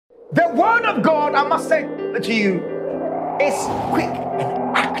The word of God, I must say to you, is quick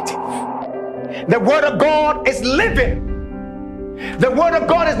and active. The word of God is living. The word of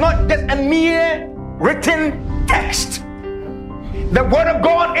God is not just a mere written text. The word of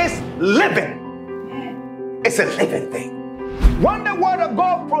God is living. It's a living thing. When the word of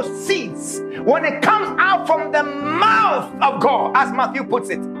God proceeds, when it comes out from the mouth of God, as Matthew puts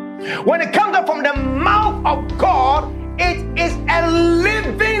it, when it comes out from the mouth of God, it is a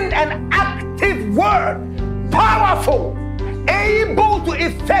living and active word, powerful, able to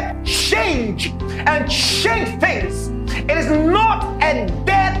effect change and change things. It is not a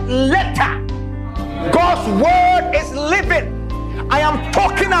dead letter. God's word is living. I am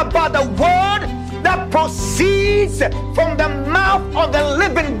talking about the word that proceeds from the mouth of the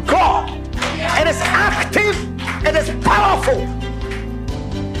living God. It is active, it is powerful.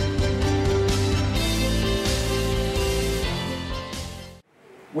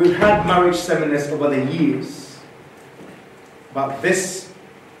 We've had marriage seminars over the years, but this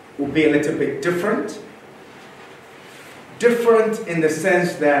will be a little bit different. Different in the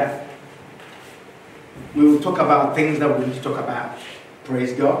sense that we will talk about things that we need to talk about.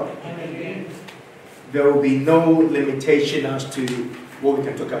 Praise God. Amen. There will be no limitation as to what we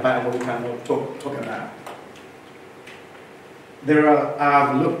can talk about and what we cannot talk about.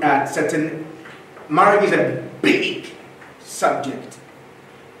 I've looked at certain, marriage is a big subject.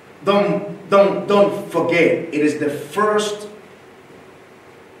 Don't forget, it is the first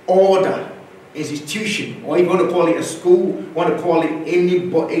order institution, or you want to call it a school, want to call it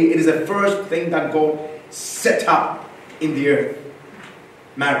anybody. It is the first thing that God set up in the earth,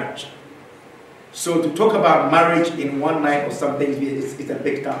 marriage. So to talk about marriage in one night or something is a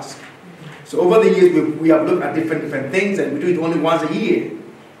big task. So over the years we have looked at different things, and we do it only once a year.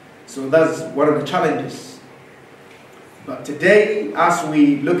 So that's one of the challenges. But today, as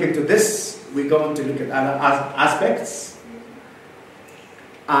we look into this, we're going to look at other aspects.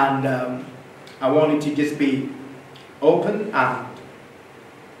 And I want you to just be open and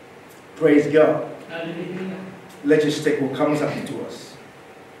praise God. Let's just take what comes up to us.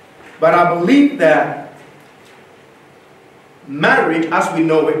 But I believe that marriage, as we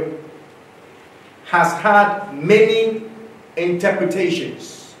know it, has had many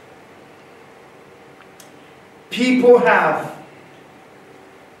interpretations. People have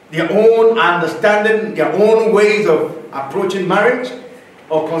their own understanding, their own ways of approaching marriage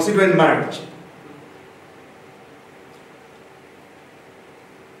or considering marriage.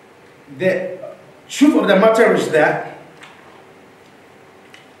 The truth of the matter is that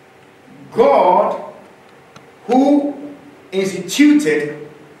God, who instituted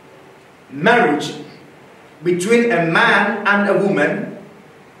marriage between a man and a woman,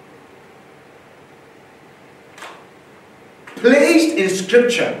 placed in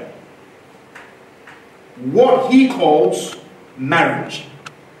Scripture what he calls marriage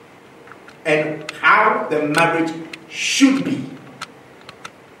and how the marriage should be.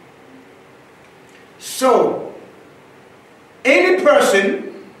 So, any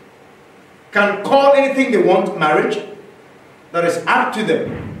person can call anything they want marriage. That is up to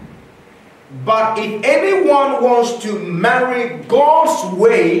them. But if anyone wants to marry God's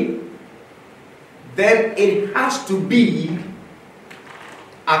way, then it has to be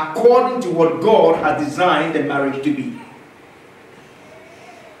according to what God has designed the marriage to be.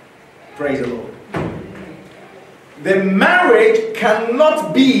 Praise the Lord. The marriage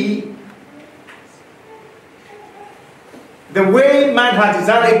cannot be the way man has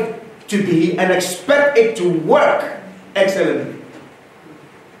designed it to be and expect it to work excellently.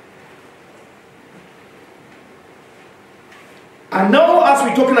 I know as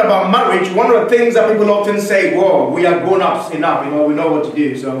we're talking about marriage, one of the things that people often say, whoa, we are grown-ups enough, we know what to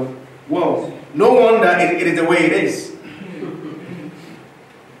do. So, whoa, no wonder it is the way it is.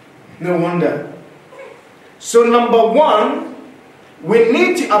 No wonder. So number one, we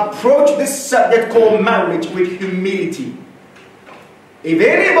need to approach this subject called marriage with humility. If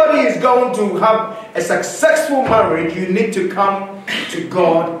anybody is going to have a successful marriage, you need to come to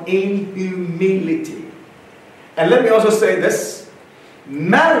God in humility. And let me also say this.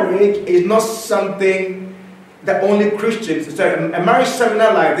 Marriage is not something that only Christians, a marriage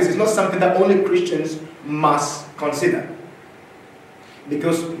seminar like this is not something that only Christians must consider.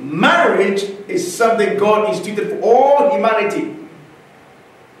 Because marriage is something God instituted for all humanity.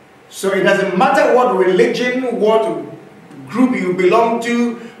 So it doesn't matter what religion, what group you belong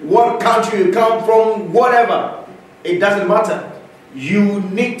to, what country you come from, whatever. It doesn't matter. You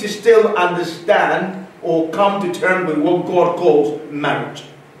need to still understand or come to terms with what God calls marriage.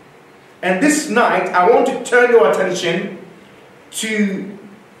 And this night, I want to turn your attention to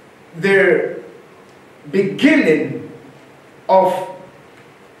the beginning of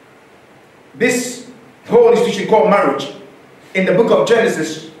this whole institution called marriage in the book of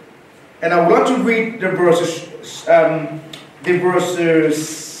Genesis. And I would like to read the verses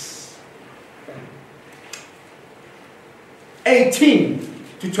 18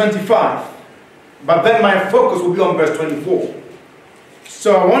 to 25. But then my focus will be on verse 24.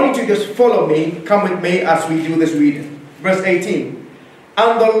 So I want you to just follow me, come with me as we do this reading. Verse 18.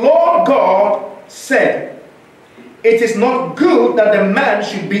 And the Lord God said, it is not good that the man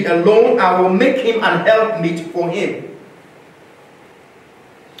should be alone. I will make him an helpmeet for him.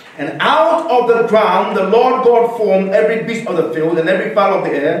 And out of the ground the Lord God formed every beast of the field and every fowl of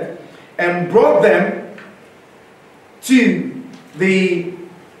the air, and brought them to the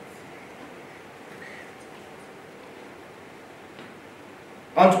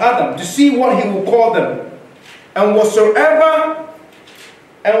unto Adam to see what he will call them. And whatsoever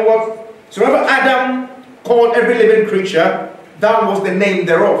Adam called every living creature, that was the name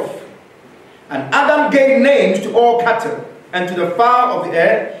thereof. And Adam gave names to all cattle, and to the fowl of the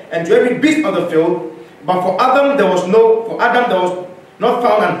air, and to every beast of the field. But for Adam there was not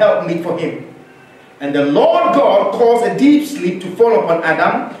found an helpmeet for him. And the Lord God caused a deep sleep to fall upon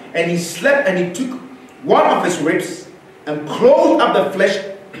Adam, and he slept, and he took one of his ribs, and closed up the flesh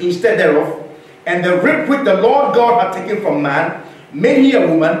instead thereof. And the rib which the Lord God had taken from man, made he a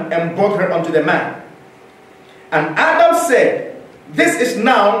woman, and brought her unto the man. And Adam said, this is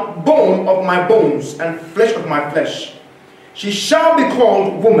now bone of my bones, and flesh of my flesh. She shall be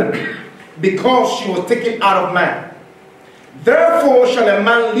called woman, because she was taken out of man. Therefore shall a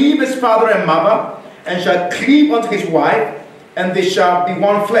man leave his father and mother, and shall cleave unto his wife, and they shall be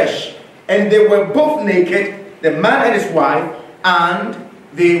one flesh. And they were both naked, the man and his wife, and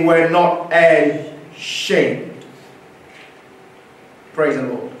they were not ashamed. Praise the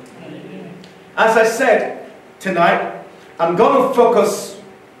Lord. As I said, tonight, I'm going to focus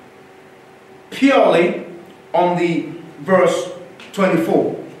purely on the verse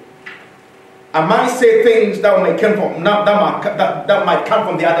 24. I might say things that might come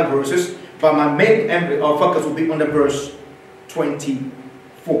from the other verses, but my main focus will be on the verse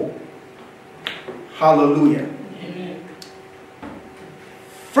 24. Hallelujah. Amen.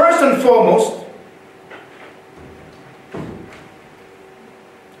 First and foremost,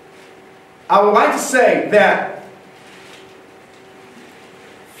 I would like to say that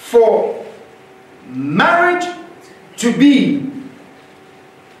for marriage to be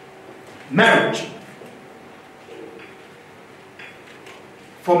marriage,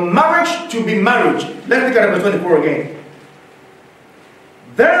 for marriage to be marriage, let's look at verse 24 again.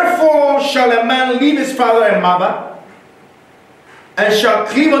 Therefore shall a man leave his father and mother, and shall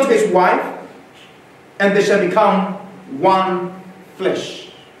cleave unto his wife, and they shall become one flesh.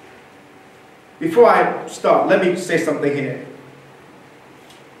 Before I start, let me say something here.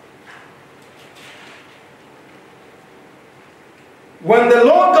 When the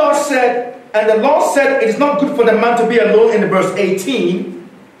Lord God said, and the Lord said, it is not good for the man to be alone in verse 18,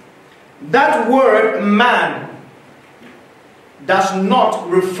 that word man does not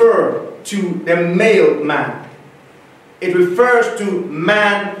refer to the male man. It refers to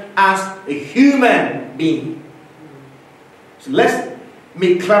man as a human being. So let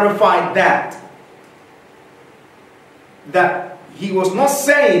me clarify that he was not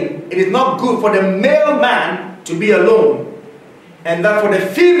saying it is not good for the male man to be alone, and that for the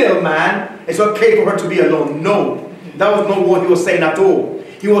female man it's okay for her to be alone. No, that was not what he was saying at all.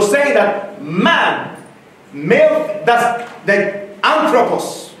 He was saying that man, male, that's the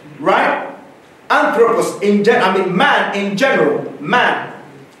anthropos, right? Anthropos in general, man in general, mankind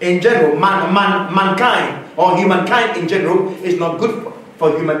or humankind in general is not good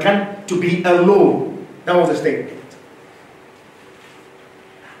for humankind to be alone. That was the statement.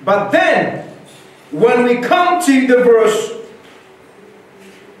 But then, when we come to the verse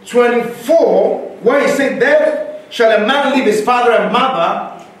 24, where he said, there shall a man leave his father and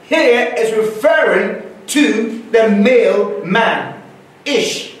mother, here is referring to the male man.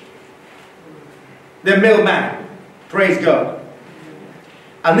 Ish. The male man. Praise God.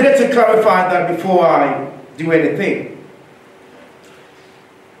 I needed to clarify that before I do anything.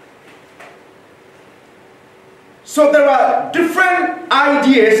 So there are different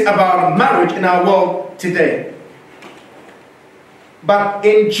ideas about marriage in our world today. But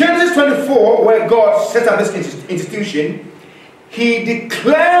in Genesis 24, where God sets up this institution, he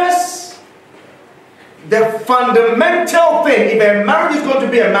declares the fundamental thing. If a marriage is going to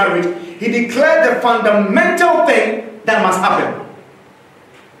be a marriage, he declared the fundamental thing that must happen.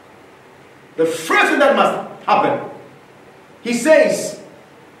 The first thing that must happen. He says,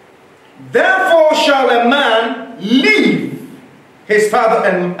 Therefore shall a man leave his father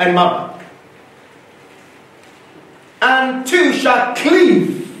and mother, and two shall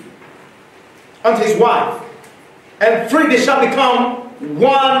cleave unto his wife, and three they shall become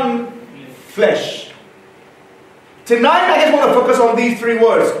one flesh. Tonight I just want to focus on these three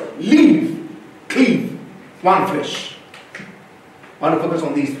words: leave, cleave, one flesh. I want to focus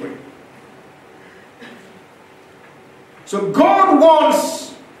on these three. So God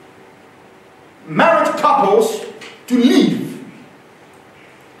wants married couples to leave,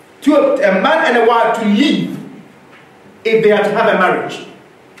 to a man and a wife to leave if they are to have a marriage.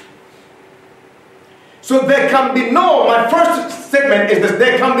 So there can be no, my first statement is this: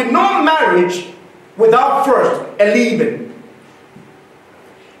 there can be no marriage without first a leaving.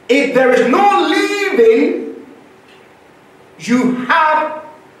 If there is no leaving, you have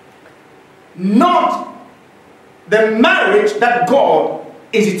not the marriage that God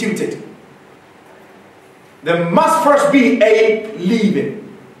instituted. There must first be a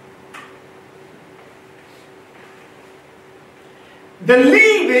leaving. The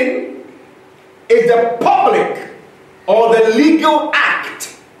leaving is the public or the legal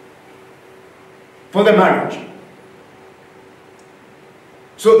act for the marriage.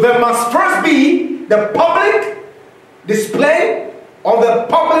 So there must first be the public display or the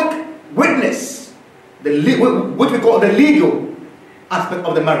public witness, which we call the legal aspect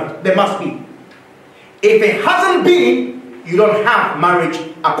of the marriage. There must be. If it hasn't been, you don't have marriage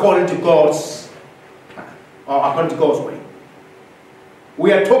according to God's plan or according to God's way.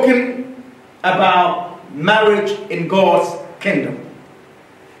 We are talking about marriage in God's kingdom.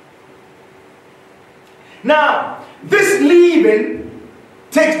 Now, this leaving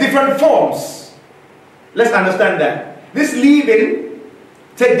takes different forms. Let's understand that. This leaving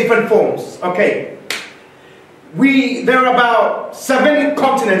takes different forms. Okay. There are about 7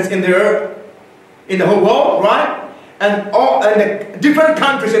 continents in the earth, in the whole world, right? And the different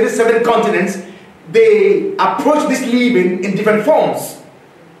countries in these 7 continents, they approach this leaving in different forms.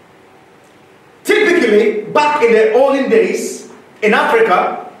 Typically, back in the olden days, in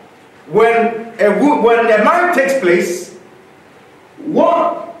Africa, when a marriage takes place,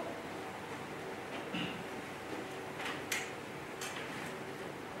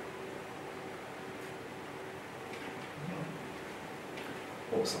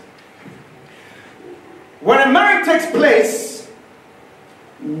 when a marriage takes place,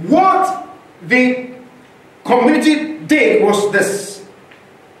 what the community did was this.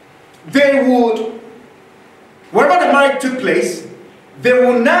 They would, wherever the marriage took place, they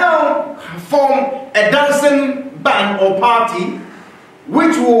will now form a dancing band or party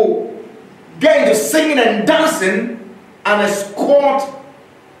which will get into singing and dancing and escort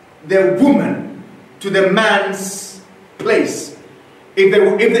the woman to the man's place. If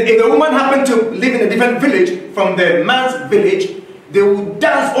the woman happened to live in a different village from the man's village, they will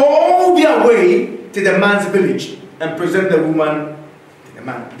dance all their way to the man's village and present the woman to the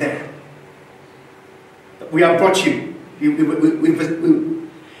man there. We have brought you. We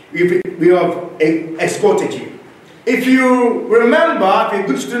have escorted you. If you remember, if you're a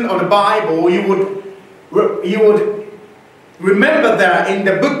good student of the Bible, you would remember that in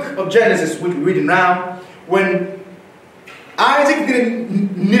the book of Genesis, which we're reading now, when Isaac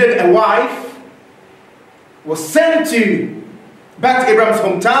needed a wife, was sent back to Abraham's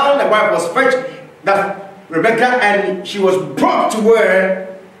hometown. The wife was fetched, that's Rebecca, and she was brought to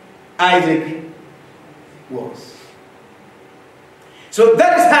where Isaac was. So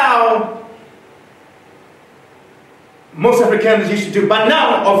that is how most Africans used to do. But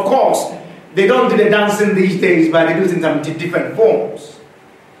now, of course, they don't do the dancing these days, but they do things in different forms.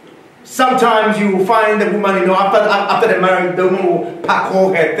 Sometimes you will find the woman, after the marriage, the woman will pack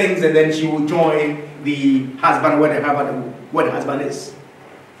all her things and then she will join the husband where the husband is.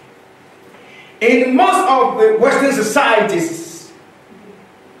 In most of the Western societies,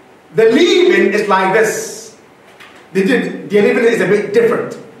 the leaving is like this. The leaving is a bit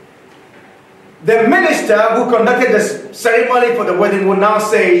different. The minister who conducted the ceremony for the wedding will now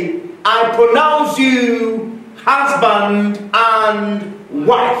say, "I pronounce you husband and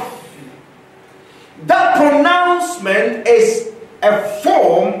wife." That pronouncement is a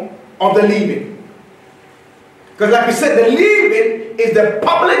form of the leaving. Because like we said, the leaving is the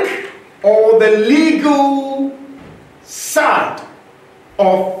public or the legal side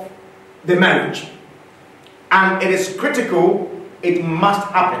of the marriage. And it is critical, it must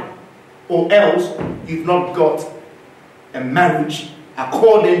happen. Or else you've not got a marriage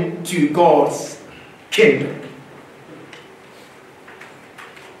according to God's kingdom.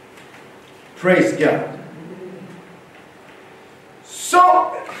 Praise God.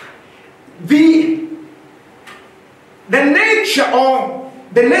 So, the nature of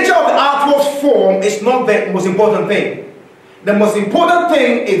the artwork's form is not the most important thing. The most important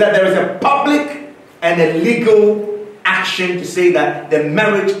thing is that there is a public and a legal action to say that the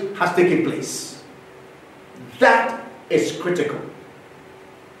marriage has taken place. That is critical.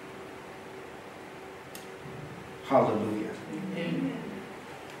 Hallelujah. Amen.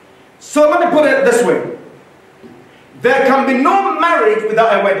 So let me put it this way. There can be no marriage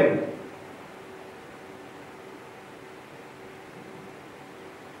without a wedding.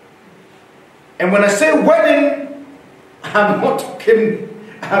 And when I say wedding, I'm not talking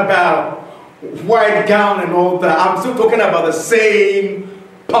about white gown and all that. I'm still talking about the same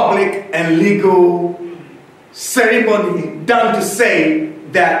public and legal ceremony done to say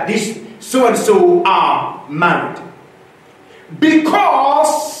that this so and so are married.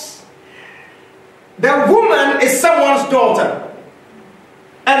 Because the woman is someone's daughter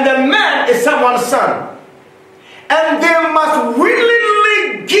and the man is someone's son. And they must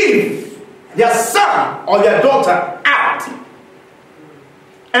willingly give their son or their daughter out.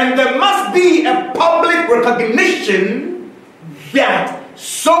 And there must be a public recognition that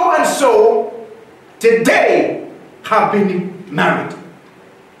so and so today have been married.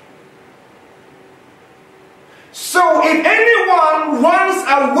 So if anyone runs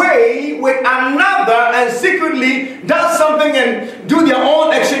away with another and secretly does something and do their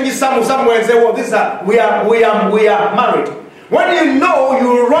own exchanges somewhere and say, well, this is we are married. When you know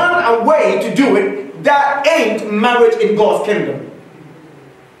you run away to do it, that ain't marriage in God's kingdom.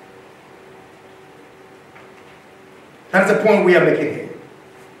 That's the point we are making here.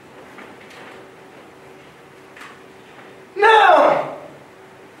 Now,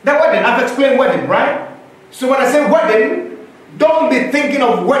 the wedding, I've explained wedding, right? So when I say wedding, don't be thinking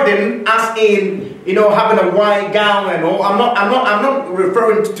of wedding as in, having a white gown and all. I'm not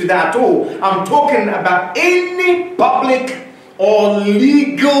referring to that at all. I'm talking about any public or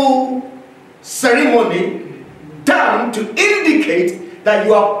legal ceremony done to indicate that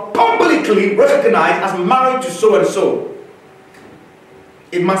you are publicly recognized as married to so and so.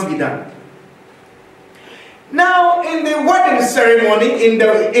 It must be done. Now, in the wedding ceremony, in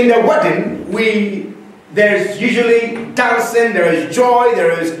the wedding, there's usually dancing, there is joy,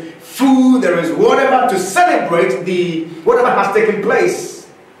 there is food, there is whatever to celebrate whatever has taken place.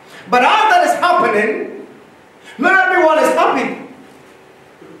 But as that is happening, not everyone is happy.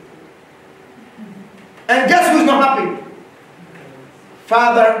 And guess who's not happy?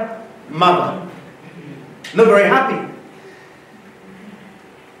 Father, mother. Not very happy.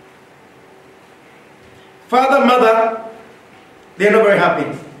 Father, mother, they're not very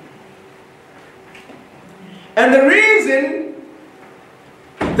happy. And the reason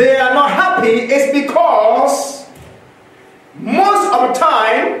they are not happy is because most of the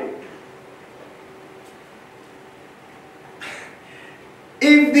time,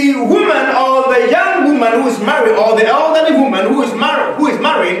 if the woman or the young woman who is married or the elderly woman who is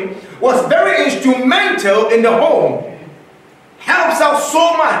married was very instrumental in the home, helps out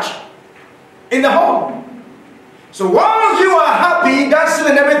so much in the home. So once you are happy, dancing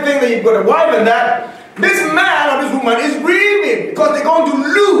and everything, that you've got a wife and that, this man or this woman is grieving because they're going to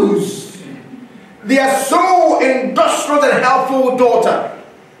lose their so industrious and helpful daughter.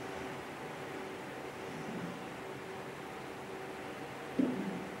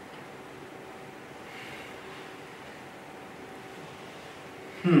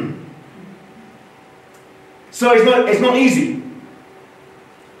 So it's not easy.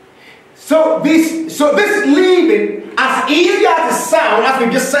 So this leaving, as easy as it sounds, as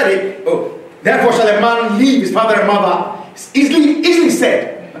we just said it, therefore shall a man leave his father and mother, it's easily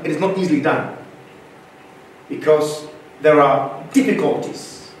said, but it is not easily done. Because there are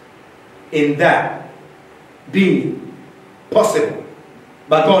difficulties in that being possible.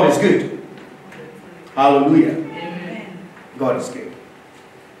 But God is good. Hallelujah. Amen. God is good.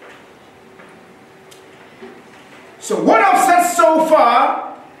 So what I've said so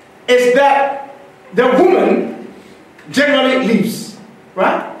far is that the woman generally leaves,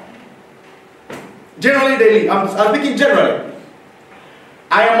 right? Generally they leave. I'm speaking generally.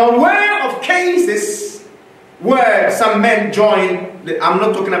 I am aware of cases where some men join. I'm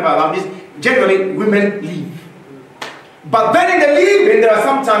not talking about, generally women leave. But then in the leaving, there are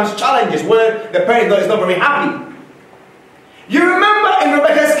sometimes challenges where the parent is not very happy. You remember in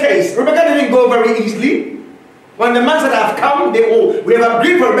Rebecca's case, Rebecca didn't go very easily. When the man said, I've come, we have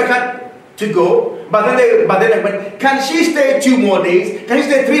agreed for Rebecca to go. But then they went, can she stay 2 more days? Can she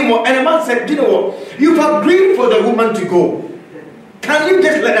stay 3 more? And the man said, you know what? You've agreed for the woman to go. Can you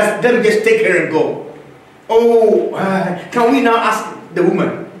just let them just take her and go? Can we now ask the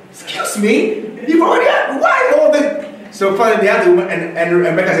woman? Excuse me? You've already had, why all this? So finally they had the woman, and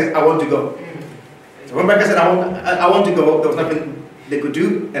Rebecca said, I want to go. So Rebecca said, I want to go. There was nothing they could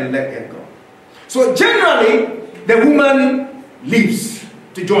do, and let her go. So generally, the woman leaves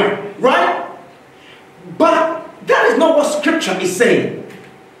to join, right? But that is not what scripture is saying.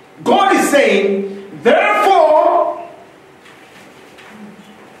 God is saying, therefore,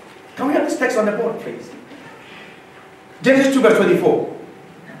 can we have this text on the board, please? Genesis 2 verse 24.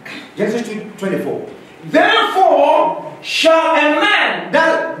 Genesis 2:24. Therefore shall a man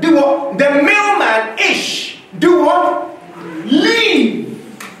that do what? The male man ish do what? Leave.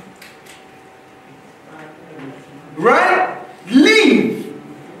 Right? Leave.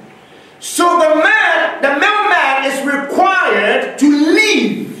 So the male man is required to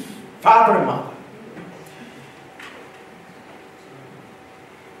leave father and mother.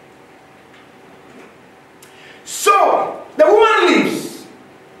 So the woman leaves.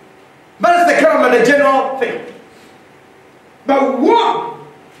 That is the kind of the general thing. But what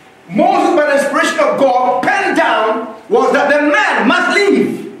Moses, by the inspiration of God, penned down was that the man must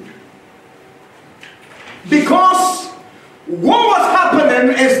leave. Because what was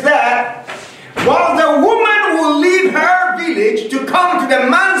happening is that while the woman will leave her village to come to the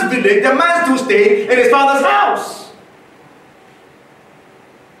man's village, the man still stay in his father's house.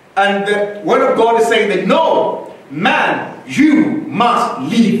 And the word of God is saying that no, man, you must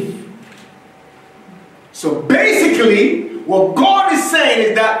leave. So basically, what God is saying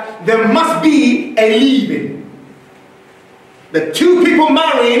is that there must be a leaving. The two people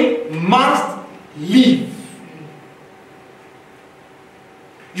marrying must leave.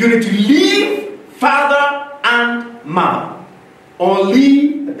 You need to leave father and mother, or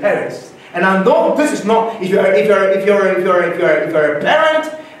leave the parents. And I know this is not, if you're a parent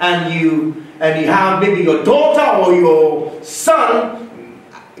and you have maybe your daughter or your son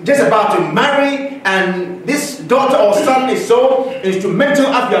just about to marry, and this daughter or son is so instrumental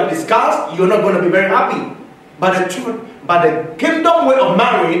as we have discussed, you're not going to be very happy. But the kingdom way of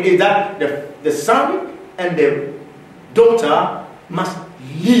marrying is that the son and the daughter must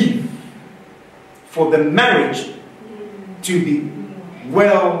leave for the marriage to be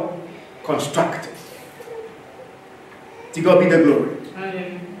well constructed. To God be the glory.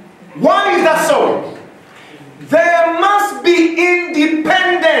 Why is that so? There must be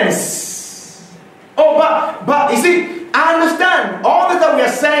independence. Oh, but you see, I understand all this that we are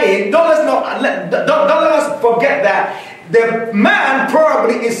saying. Don't let us forget that the man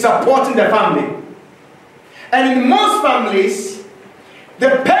probably is supporting the family, and in most families,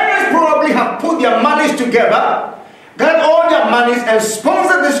 the parents probably have put their monies together, got all their monies, and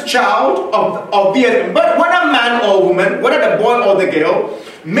sponsored this child of theirs. But whether man or woman, whether the boy or the girl,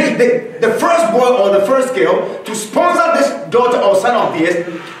 make the first boy or the first girl to sponsor this daughter or son of theirs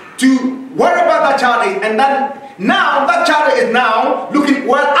to wherever that child is, and then now that child is now looking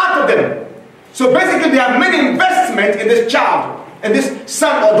well after them. So basically they have made investment in this child and this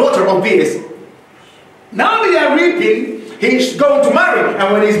son or daughter of theirs. Now they are reaping. He's going to marry,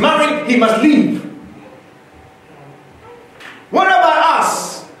 and when he's married, he must leave. What about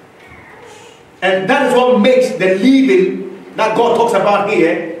us? And that is what makes the leaving that God talks about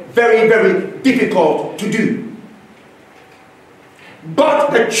here very, very difficult to do.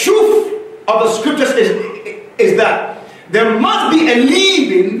 But the truth of the scriptures is that there must be a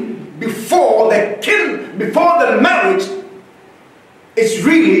leaving before the marriage is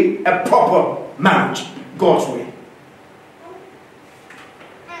really a proper marriage, God's way.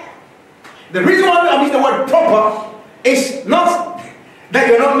 The reason why I use the word proper is not that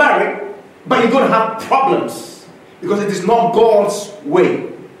you're not married, but you're going to have problems because it is not God's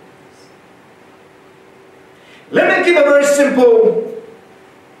way. Let me give a very simple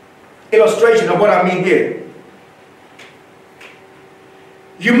illustration of what I mean here.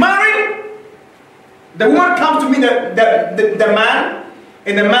 You marry, the woman comes to meet the man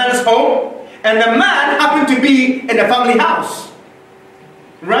in the man's home, and the man happened to be in the family house.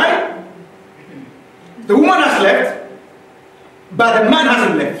 Right? The woman has left, but the man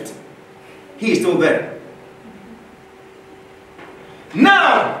hasn't left. He is still there.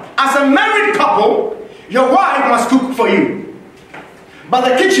 Now, as a married couple, your wife must cook for you. But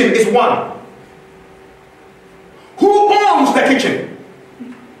the kitchen is one. Who owns the kitchen?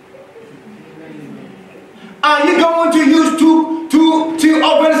 Are you going to use two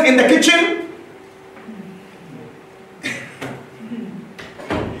ovens in the kitchen?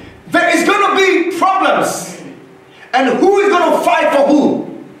 There is going to be problems. And who is going to fight for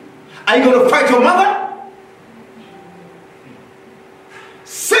who? Are you going to fight your mother?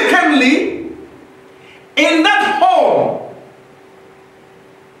 Secondly, in that home,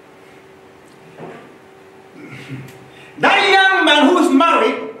 That young man who is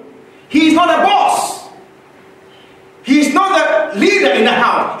married, he's not a boss. He's not the leader in the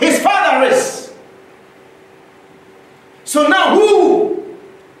house. His father is. So now who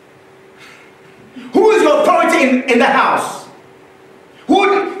is the authority in the house?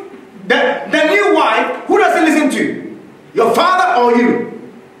 The new wife, who does he listen to? Your father or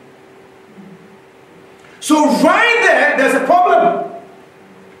you? So right there's a problem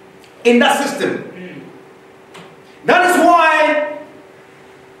in that system. That is why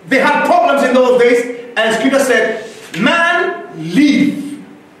they had problems in those days, and Scripture said, man, leave.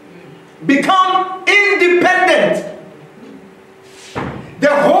 Become independent.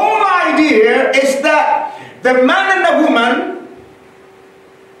 The whole idea is that the man and the woman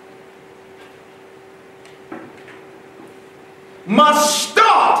must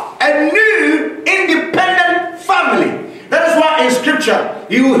start a new independent family. That is why in Scripture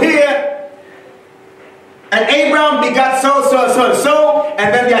you hear, and Abraham begat so,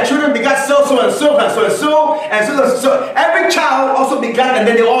 and then their children begat so, and so. Every child also begat, and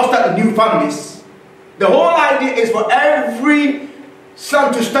then they all start new families. The whole idea is for every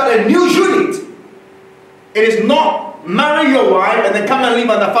son to start a new unit. It is not marry your wife and then come and live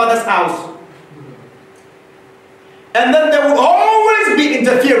at the father's house. And then there will always be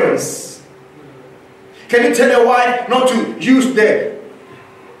interference. Can you tell your wife not to use the...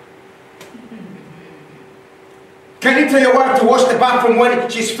 Can you tell your wife to wash the bathroom when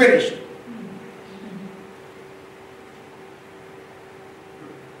she's finished?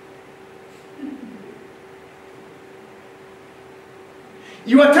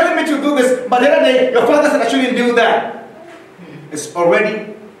 You are telling me to do this, but the other day your father said I shouldn't do that. It's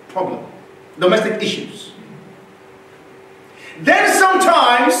already a problem. Domestic issues. Then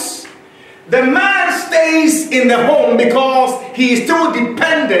sometimes the man stays in the home because he is still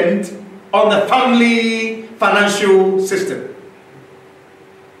dependent on the family financial system.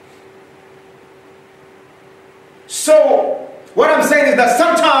 So what I'm saying is that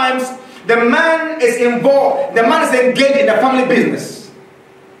sometimes the man is involved, the man is engaged in the family business.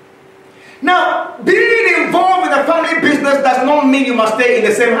 Now, being involved in the family business does not mean you must stay in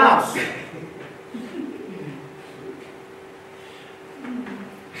the same house.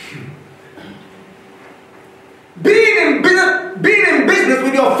 Being in business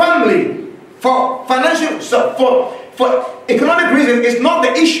with your family for financial, for economic reasons is not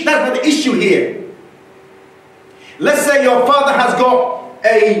the issue. That's not the issue here. Let's say your father has got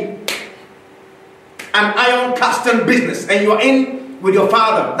an iron casting business, and you are in with your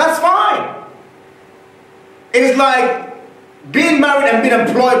father. That's fine. It's like being married and being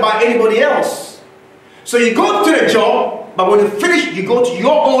employed by anybody else. So you go to the job, but when you finish, you go to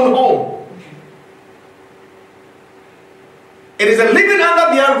your own home. It is a living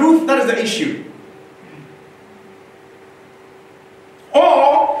under their roof that is the issue.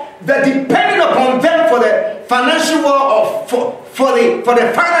 Or the depending upon them for the financial or for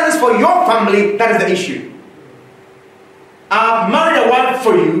the finances for your family, that is the issue. I've married a wife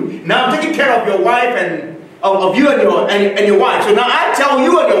for you. Now I'm taking care of your wife and of you and your wife. So now I tell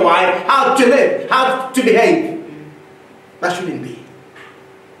you and your wife how to live, how to behave. That shouldn't be.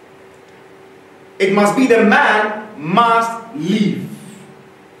 It must be the man must leave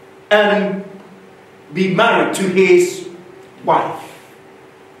and be married to his wife.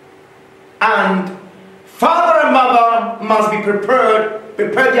 And father and mother must be prepare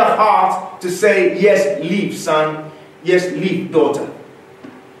their hearts to say, yes, leave, son. Yes, leave, daughter.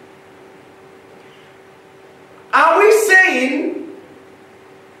 Are we saying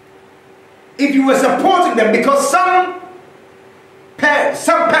if you were supporting them, because some parents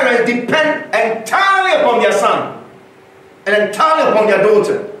depend entirely upon their son and entirely upon their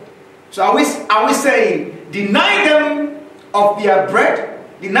daughter. So are we saying deny them of their bread,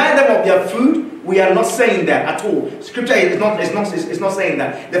 deny them of their food? We are not saying that at all. Scripture is not saying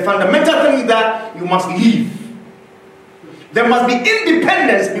that. The fundamental thing is that you must leave. There must be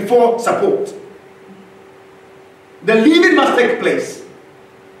independence before support. The leaving must take place.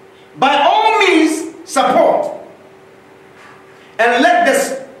 By all means, support. And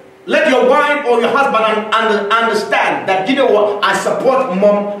let your wife or your husband understand that, you know what, I support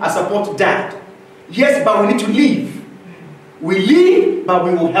mom, I support dad. Yes, but we need to leave. We leave, but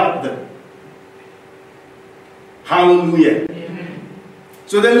we will help them. Hallelujah. Amen.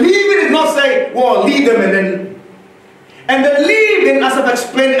 So the leaving is not saying, well, leave them and the leaving, as I've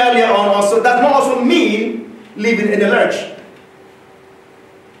explained earlier on also, does not also mean leaving in the lurch.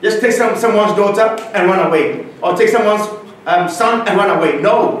 Just take someone's daughter and run away. Or take someone's son and run away.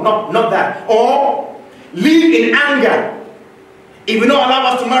 No, not that. Or leave in anger. If you don't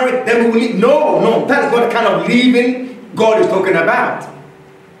allow us to marry, then we will leave. No, that is not the kind of leaving God is talking about.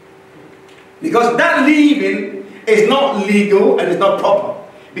 Because that leaving is not legal and it's not proper.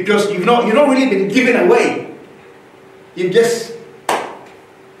 Because you've not really been given away. You've just...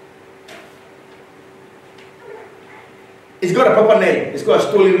 It's got a proper name. It's got a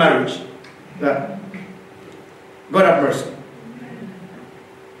stolen marriage. Yeah. God have mercy.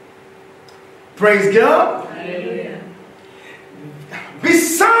 Praise God. Hallelujah.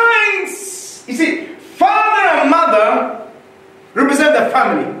 Besides, you see, father and mother represent the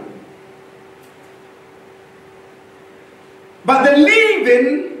family. But the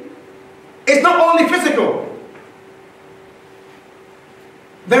leaving is not only physical.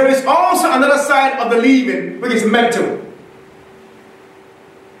 There is also another side of the leaving, which is mental.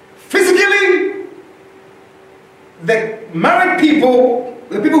 Physically, the married people,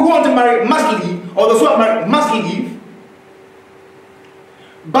 the people who want to marry must leave, or those who are married must leave.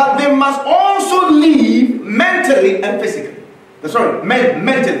 But they must also leave mentally and physically. Sorry,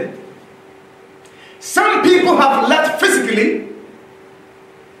 mentally. Some people have left physically,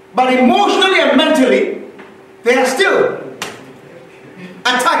 but emotionally and mentally, they are still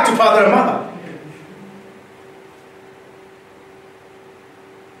attached to father and mother.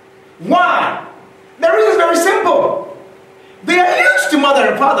 Why? The reason is very simple. They are used to mother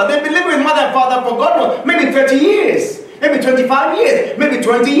and father. They've been living with mother and father for God knows, maybe 30 years, maybe 25 years, maybe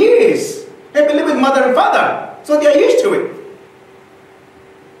 20 years. They've been living with mother and father. So they are used to it.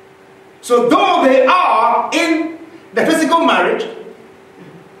 So though they are in the physical marriage,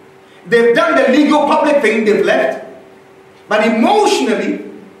 they've done the legal public thing, they've left, but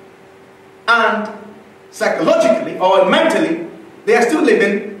emotionally and psychologically or mentally, they are still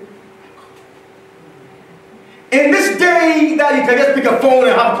living. In this day that you can just pick a phone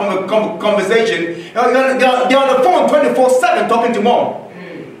and have a conversation, they're on the phone 24/7 talking to mom.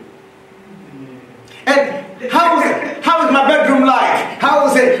 And how is my bedroom like? How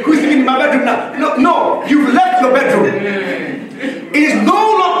is it? Who's living in my bedroom now? No, you've left your bedroom. It is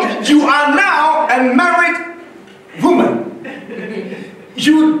no longer, you are now a married woman.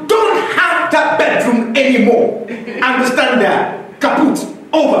 You don't have that bedroom anymore. Understand that? Kaput.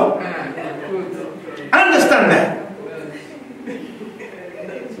 Over. Understand that?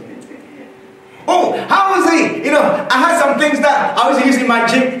 Oh, how is it? I had some things that I was using in my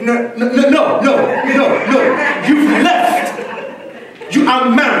gym. No. You've left. You are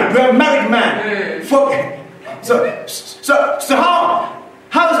married. You're a married man. So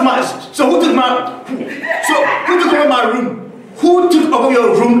who took over my room? Who took over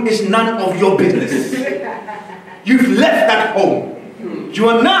your room is none of your business. You've left that home. You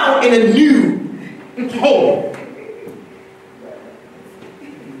are now in a new home.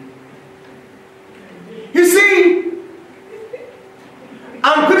 You see,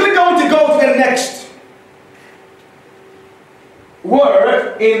 I'm quickly going to go to the next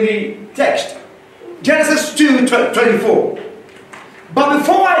word in the text. Genesis 2:24. But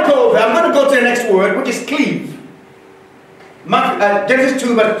before I go there, I'm going to go to the next word, which is cleave. Genesis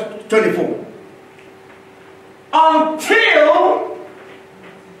 2:24. Until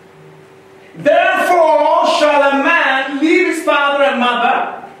therefore shall a man leave his father and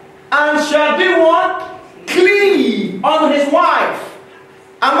mother, and shall do what? Cleave on his wife.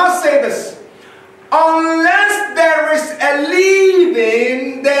 I must say this. Unless there is a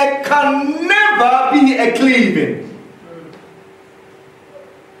leaving, there can never be a cleaving.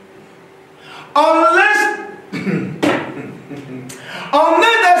 Unless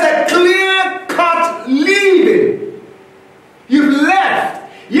there's a clear-cut leaving, you've left.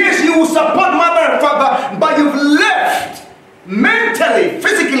 Yes, you will support mother and father, but you've left. Mentally,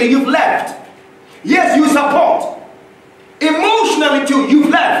 physically, you've left. Yes, you support. Emotionally too, you've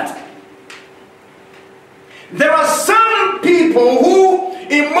left. There are some people who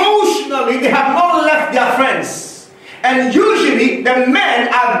emotionally, they have not left their friends. And usually, the men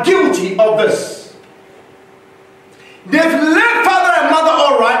are guilty of this. They've left father and mother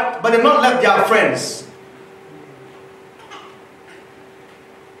all right, but they've not left their friends.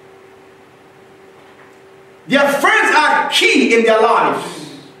 Their friends are key in their lives.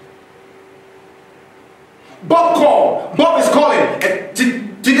 Bob called. Bob is calling.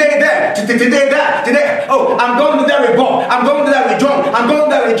 Today there. Today that. Today. Oh, I'm going there with Bob. I'm going there with John. I'm going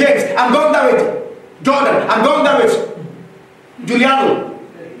there with James. I'm going there with Jordan. I'm going there with Giuliano.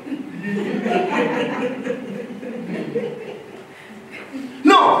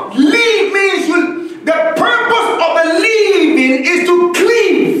 No, leave means the purpose of the leaving is to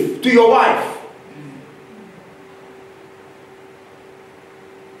cleave to your wife.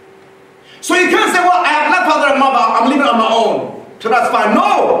 So you can't say, well, I have left father and mother, I'm living on my own. So that's fine.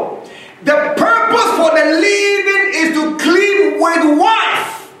 No. The purpose for the leaving is to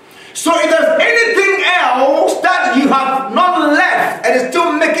left and it's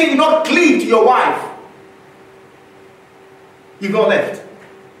still making you not cleave to your wife, you got left.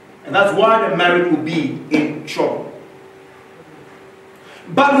 And that's why the marriage will be in trouble.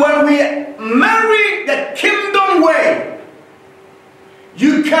 But when we marry the kingdom way,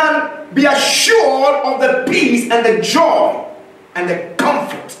 you can be assured of the peace and the joy and the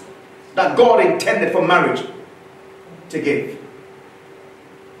comfort that God intended for marriage to give.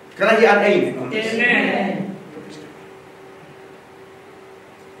 Can I hear an amen on this? Amen.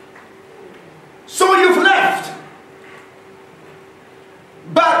 So you've left.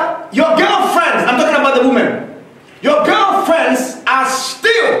 But your girlfriends, I'm talking about the women, your girlfriends are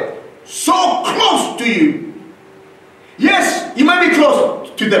still so close to you. Yes, you might be close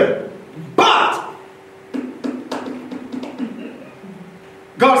to them, but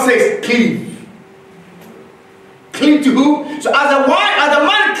God says cleave. Cleave to who? So as a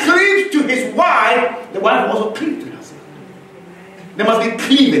man cleaves to his wife, the wife also cleaves to herself. There must be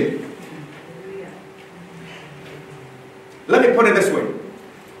cleaving. Let me put it this way.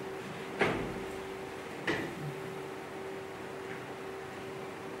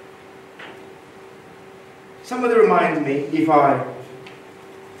 Somebody remind me if I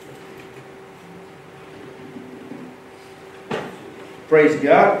praise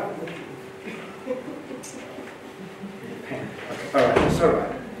God. Alright, it's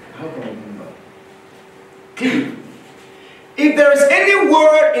alright. How can I remember? Cleave. If there is any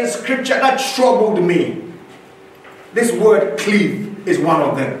word in scripture that troubled me, this word cleave is one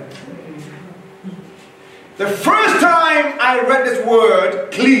of them. The first time I read this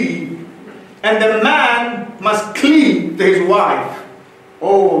word cleave, and the man must cleave to his wife.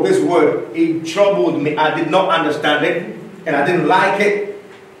 Oh, this word, it troubled me. I did not understand it, and I didn't like it.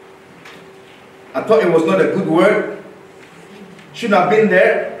 I thought it was not a good word. Shouldn't have been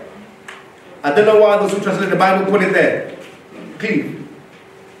there. I don't know why those who translate the Bible put it there. Cleave.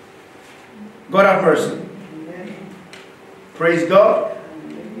 God have mercy. Praise God.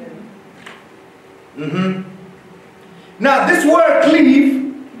 Now, this word cleave,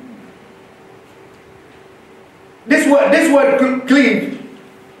 this word cleave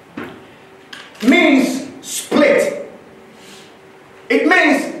means split. It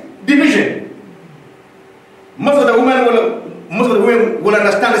means division. Most of the women will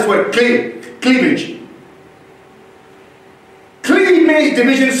understand this word cleavage. Cleave means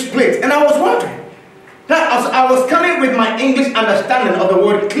division, split. And I was wondering that I was coming with my English understanding of the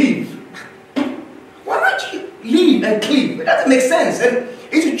word cleave. Why don't you leave and cleave? It doesn't make sense. And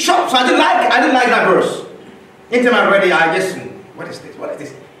it's chop. So I didn't like that verse. Anytime I read it, I just, what is this? What is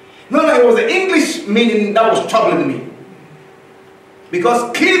this? No, it was the English meaning that was troubling me.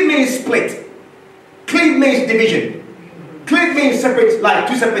 Because cleave means split. Cleave means division. Cleave means separate, like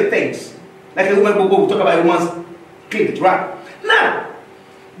two separate things. Like a woman will talk about a woman's cleavage, right? Now,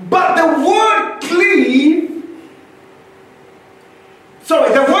 but the word cleave,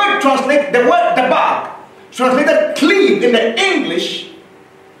 sorry, the word the bar, translated cleave in the English,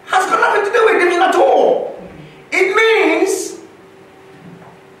 has got nothing to do with division at all. It means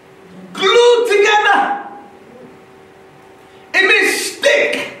glued together. It means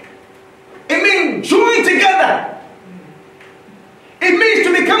stick. It means joined together. It means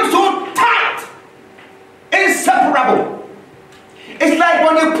to become so tight, inseparable. It's like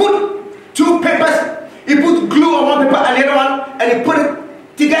when you put two papers, you put glue on one paper and the other one, and you put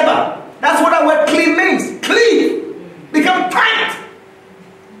it together. That's what that word cleave means. Cleave. Become tight.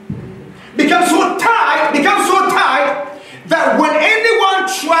 Become so tight that when anyone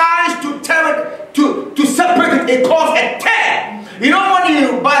tries to tear it, to separate it, it causes a tear. You know when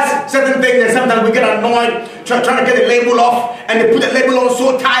you buy certain things and sometimes we get annoyed trying to get the label off and they put the label on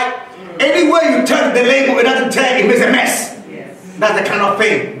so tight. Anywhere you turn the label, it doesn't tear, it makes a mess. Yes. That's the kind of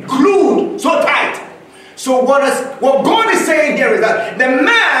thing. Glued so tight. So what God is saying here is that the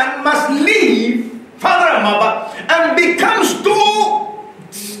man must leave father and mother and become so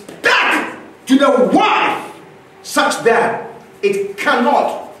stuck to the wife such that it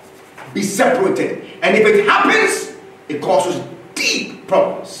cannot be separated. And if it happens, it causes deep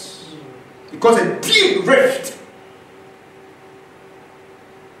problems. It causes a deep rift.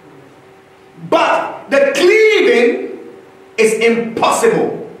 But the cleaving is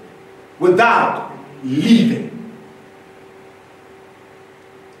impossible without leaving.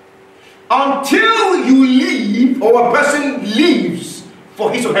 Until you leave, or a person leaves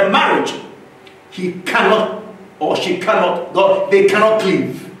for his or her marriage, he cannot or she cannot, they cannot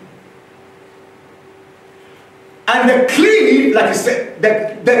cleave. And the cleave, like I said,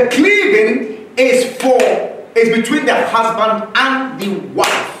 the cleaving is between the husband and the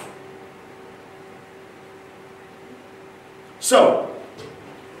wife. So,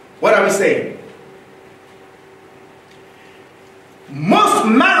 What are we saying? Most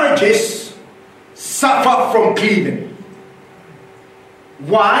marriages suffer from cleaving.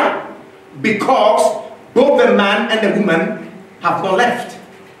 Why? Because both the man and the woman have not left.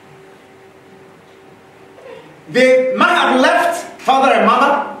 They might have left father and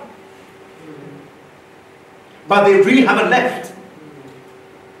mother, but they really haven't left.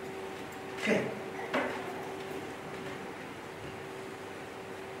 Okay.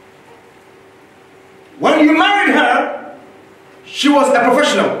 When you married her, she was a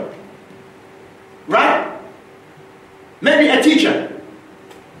professional, right? Maybe a teacher.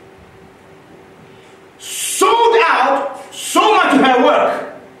 Sold out so much to her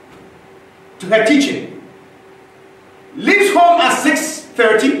work, to her teaching. Leaves home at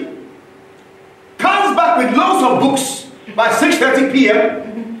 6:30, comes back with loads of books by 6:30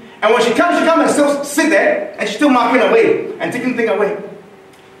 p.m. And when she comes and still sit there and she's still marking away and taking things away.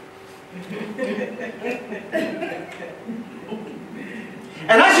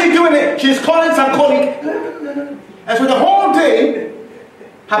 And as she's doing it, she's calling some colleague. And so the whole day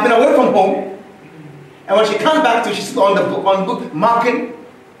have been away from home. And when she comes back to, she's on the book marking.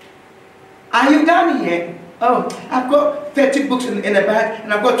 Are you done yet? Oh, I've got 30 books in the bag,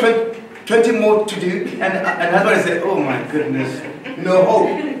 and I've got 20 more to do. And husband said, oh my goodness, no hope.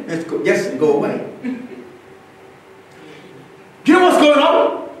 Let's go, just go away. Do you know what's going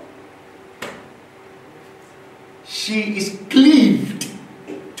on? She is cleaved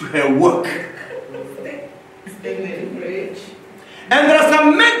to her work. And there are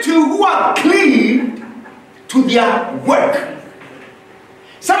some men too who are cleaved to their work.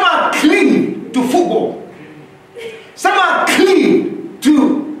 Some are cleaved to football. Some are cleaved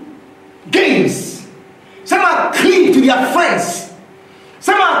to games. Some are cleaved to their friends.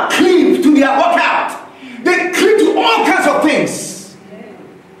 Some are cleaved to their workout. They cleave to all kinds of things.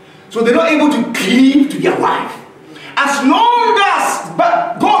 So they're not able to cleave to their wife. As long as,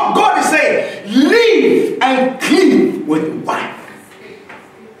 but God is saying, live and cleave with the wife.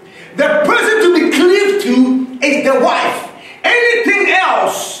 The person to be cleaved to is the wife. Anything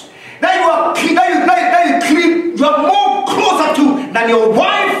else that you cleave, you are more closer to than your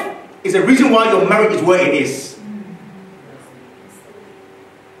wife is the reason why your marriage is where it is.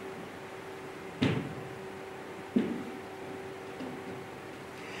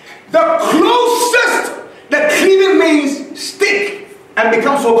 The closest the cleaving means stick and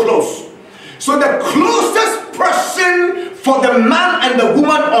become so close. So the closest person for the man and the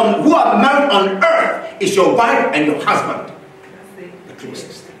woman who are married on earth is your wife and your husband. The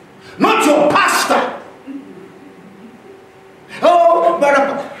closest. Not your pastor. Oh, but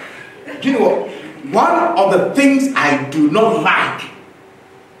you know what? One of the things I do not like,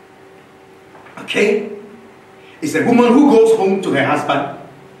 okay, is a woman who goes home to her husband.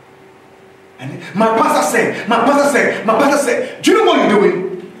 And my pastor said, do you know what you're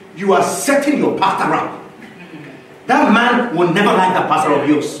doing? You are setting your pastor up. That man will never like that pastor of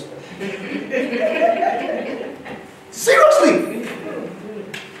yours. Seriously.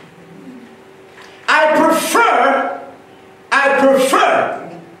 I prefer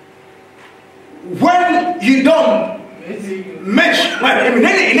when you don't mention in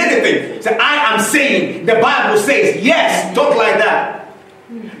anything. So I am saying, the Bible says, yes, talk like that.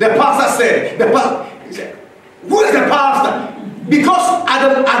 The pastor said, who is the pastor? Because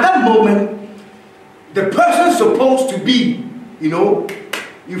at that moment, the person is supposed to be,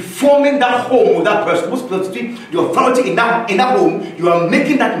 you forming that home with that person. Who's supposed to be the authority in that home? You are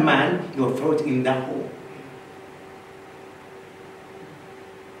making that man the authority in that home.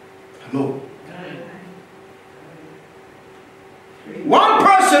 Hello. One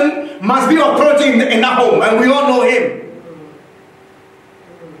person must be authority in that home, and we all know him.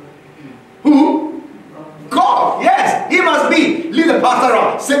 Who? God. Yes, he must be. Leave the pastor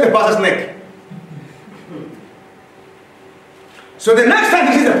out. Save the pastor's neck. So the next time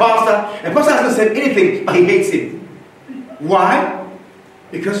he sees the pastor hasn't said anything, but he hates him. Why?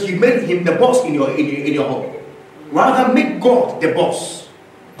 Because you made him the boss in your home. Rather make God the boss.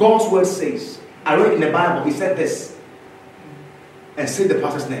 God's word says, I read in the Bible, he said this, and save the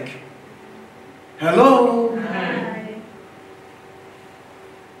pastor's neck. Hello? Hi.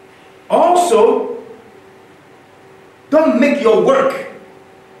 Also, don't make your work.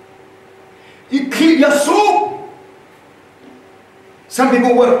 You're so. Some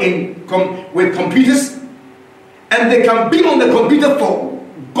people work with computers, and they can be on the computer for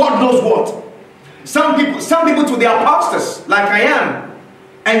God knows what. Some people to their pastors, like I am,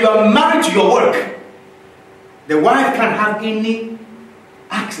 and you are married to your work. The wife can't have any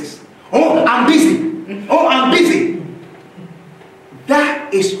access. Oh, I'm busy. Oh, I'm busy. That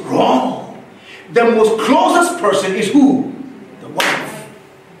That is wrong. The most closest person is who? The wife.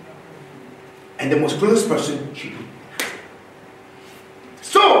 And the most closest person should be.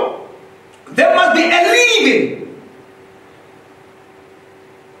 So, there must be a leaving.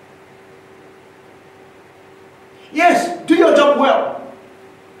 Yes, do your job well.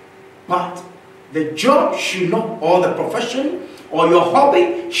 But the job should not, or the profession, or your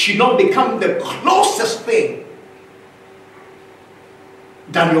hobby should not become the closest thing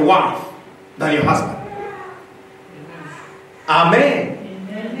than your wife, than your husband. Amen.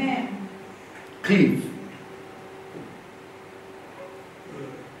 Amen. Cleave.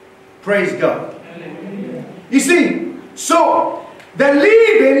 Praise God. You see, so the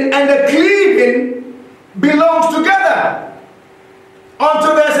leaving and the cleaving belongs together.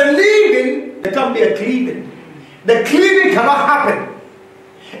 Until there's a leaving, there can't be a cleaving. The cleaving cannot happen.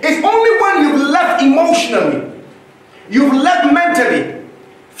 It's only when you've left emotionally, you've left mentally,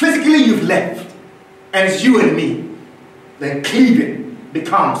 physically you've left, and it's you and me, then cleaving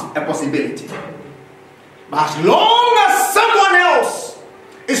becomes a possibility. But as long as someone else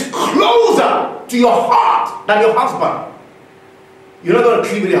is closer to your heart than your husband, you're not going to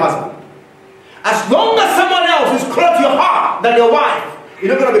cleave with your husband. As long as someone else is closer to your heart than your wife,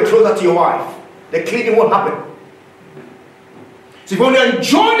 you're not going to be closer to your wife. The cleaving won't happen. So if you want to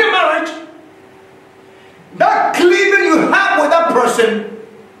enjoy the marriage, that cleaving you have with that person,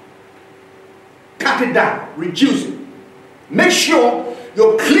 cut it down, reduce it. Make sure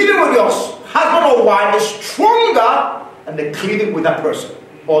your cleaving with your husband or wife is stronger than the cleaving with that person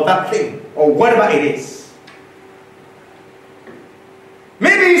or that thing or whatever it is.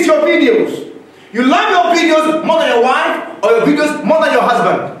 Maybe it's your videos. You love your videos more than your wife, or your videos more than your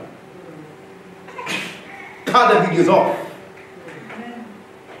husband. Cut the videos off.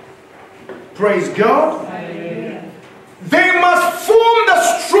 Praise God. They must form the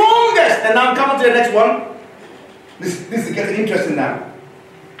strongest. And now I'm coming to the next one. This is getting interesting now.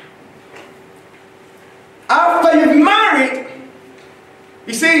 After you've married,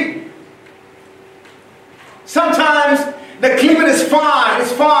 you see, sometimes the cleaving is fine,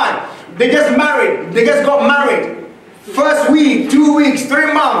 it's fine. They just married, they just got married. First week, 2 weeks,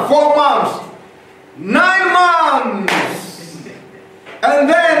 3 months, 4 months, 9 months. And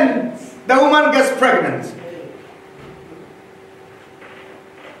then the woman gets pregnant.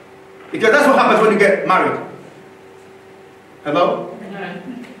 Because that's what happens when you get married. Hello?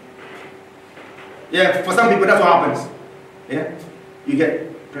 Yeah, for some people that's what happens. Yeah, you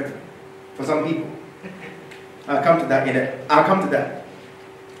get pregnant. For some people. I'll come to that in a, I'll come to that.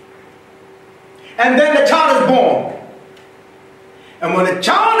 And then the child is born. And when the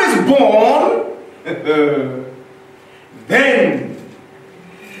child is born, then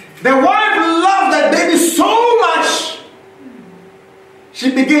the wife loves that baby so much,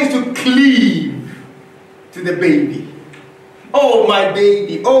 she begins to cleave to the baby. Oh my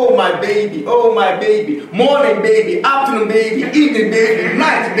baby, oh my baby, oh my baby. Morning baby, afternoon baby, evening baby,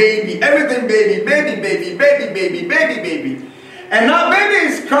 night baby, everything baby, baby, baby, baby, baby, baby, baby. And now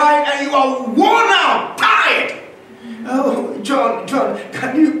baby is crying and you are worn out, tired. Oh, John,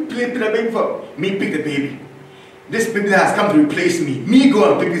 can you pick the baby for me? Pick the baby. This baby that has come to replace me. Me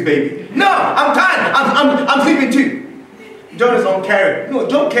go and pick this baby. No, I'm tired. I'm sleeping too. John is uncaring. No,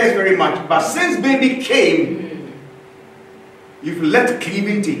 John cares very much. But since baby came, you've left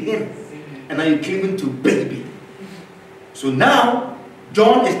cleaving to him. And now you're cleaving to baby. So now,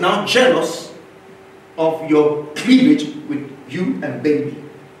 John is now jealous of your cleavage with you and baby.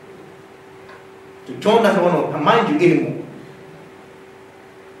 So John doesn't want to mind you anymore.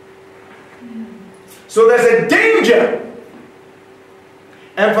 So there's a danger.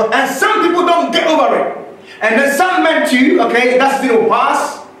 And some people don't get over it. And then some men too, okay, that season will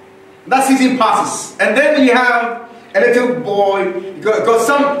pass. That season passes. And then you have a little boy,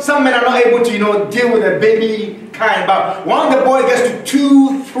 because some men are not able to, deal with a baby kind. But once the boy gets to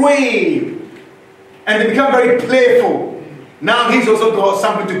 2, 3, and they become very playful, now he's also got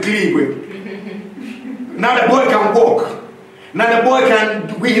something to cleave with. Now the boy can walk. Now the boy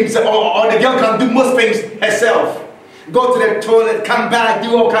can weave himself, or the girl can do most things herself. Go to the toilet, come back,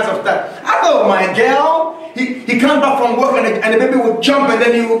 do all kinds of stuff. I know my girl. He comes back from work and the baby will jump and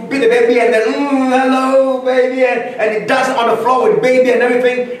then you beat the baby and then, hello baby, and he dances on the floor with baby and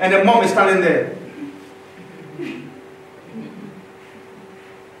everything, and the mom is standing there.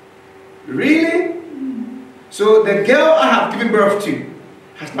 Really? So the girl I have given birth to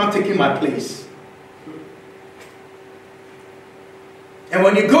has now taken my place. And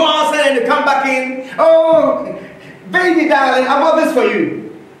when you go outside and you come back in, oh, baby darling, I bought this for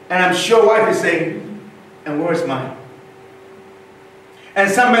you. And I'm sure wife is saying, and where's mine? And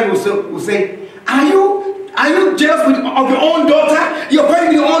some men will say, are you jealous of your own daughter? You're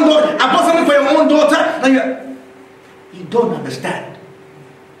praying your own daughter. I bought something for your own daughter. And you don't understand.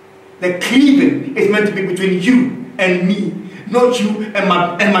 The cleaving is meant to be between you and me, not you and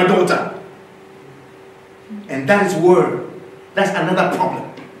my daughter. And that is word. That's another problem.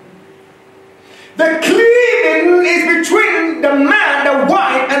 The cleaving is between the man, the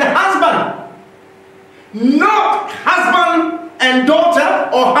wife, and the husband. Not husband and daughter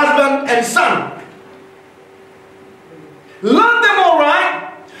or husband and son. Love them all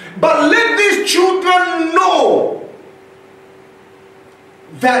right, but let these children know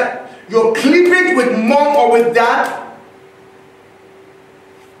that your cleavage with mom or with dad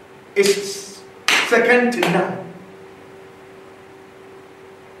is second to none.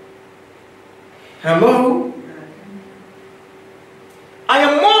 Hello? I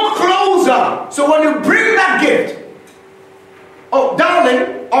am more closer. So when you bring that gift, oh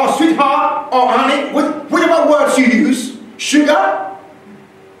darling, or sweetheart, or honey, whatever words you use, sugar,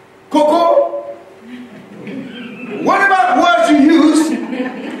 cocoa, whatever words you use,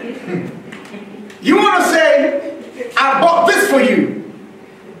 you want to say, I bought this for you.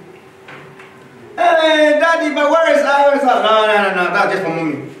 Hey, daddy, but where is I? No, that's just for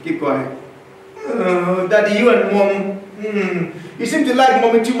mommy. Keep quiet. Daddy, you and mom, you seem to like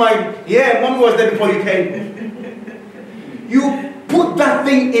mommy too much. Yeah, mommy was there before you came. You put that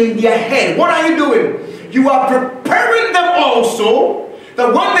thing in their head. What are you doing? You are preparing them also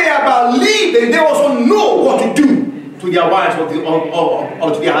that when they are about leaving, they also know what to do to their wives or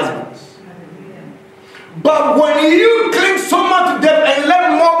to their husbands. But when you cling so much to them and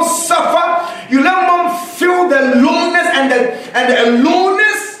let mom suffer, you let mom feel the loneliness and the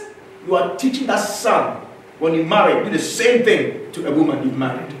aloneness, you are teaching that son, when you marry, do the same thing to a woman you've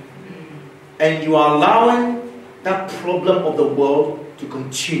married. And you are allowing that problem of the world to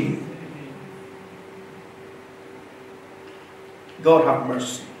continue. God have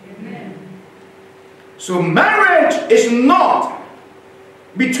mercy. Amen. So marriage is not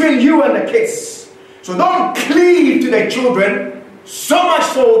between you and the kids. So don't cleave to the children so much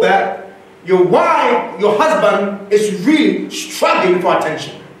so that your wife, your husband is really struggling for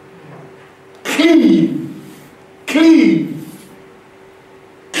attention. Cleave, cleave,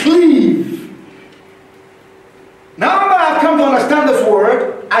 cleave. Now that I've come to understand this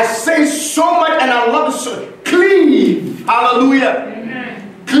word, I say so much and I love it so. Cleave, hallelujah.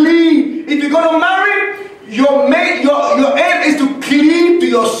 Amen. Cleave. If you're going to marry, your aim is to cleave to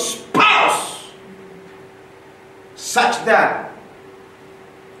your spouse, such that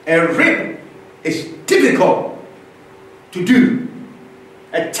a rib is difficult to do.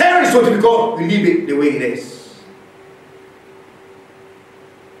 A tear is so difficult, you leave it the way it is.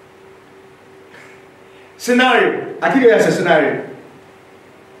 Scenario. I give you as a scenario.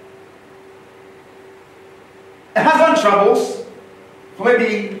 A husband travels for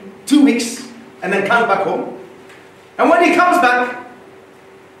maybe 2 weeks and then comes back home. And when he comes back,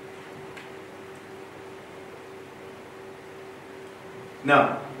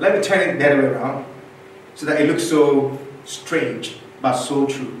 now let me turn it the other way around so that it looks so strange but so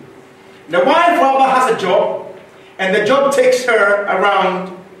true. The wife rather has a job, and the job takes her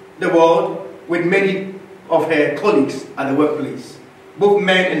around the world with many of her colleagues at the workplace, both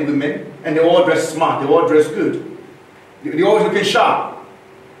men and women, and they all dress smart, they all dress good, they always looking sharp.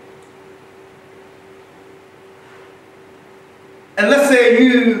 And let's say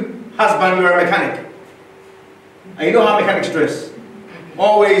you, husband, you're a mechanic, and you know how mechanics dress,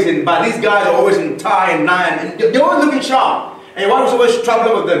 always in, but these guys are always in tie and nine, and they're always looking sharp. And your wife is always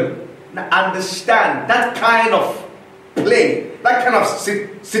traveling with them. Now understand that kind of play, that kind of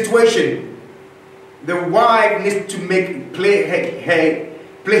situation. The wife needs to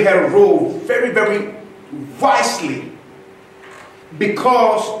play her role very, very wisely,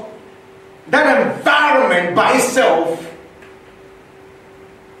 because that environment by itself,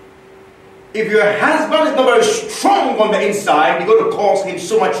 if your husband is not very strong on the inside, you're going to cause him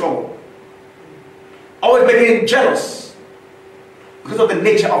so much trouble. Always making him jealous. Because of the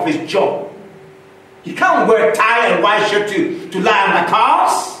nature of his job. He can't wear a tie and white shirt to lie on the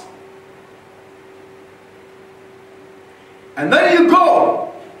cars. And then you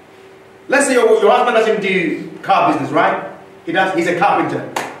go. Let's say your husband doesn't do car business, right? He's a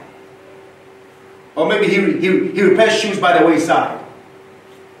carpenter. Or maybe he repairs shoes by the wayside.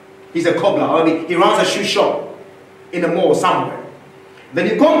 He's a cobbler. Or maybe he runs a shoe shop in a mall somewhere. Then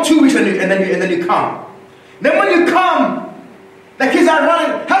you come 2 weeks and then you come. Then when you come, the kids are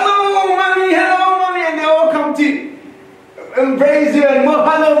running, hello mommy, and they all come to embrace you and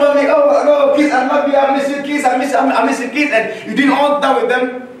hello mommy, oh kids, I love you, I miss you, kids, I miss you. I'm missing kids, and you did all that with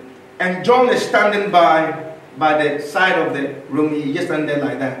them. And John is standing by the side of the room. He just stand there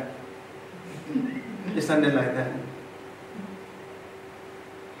like that. Just stand there like that.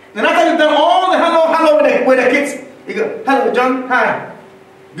 Then after you've done all the hello with the kids, you go, hello John, hi.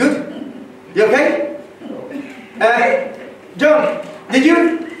 Good? You okay? John, did you?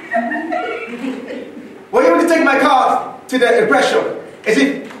 Were you able to take my car to the repair shop? Is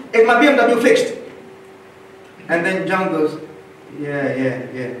my BMW fixed? And then John goes, yeah,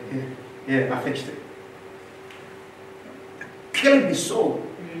 I fixed it. Killing his soul.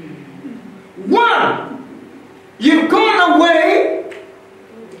 One, you've gone away,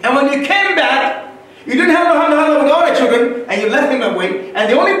 and when you came back, you didn't have no with all the children, and you left him away, and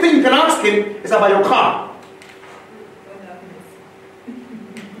the only thing you can ask him is about your car.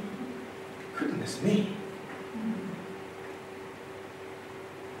 Goodness me.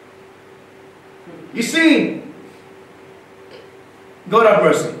 You see, God have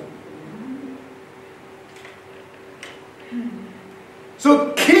mercy.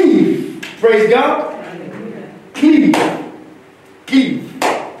 So cleave, praise God. Cleave.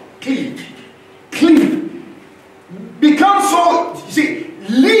 Become so, you see,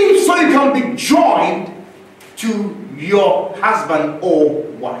 live so you can be joined to your husband or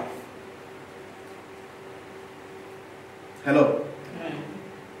wife. Hello.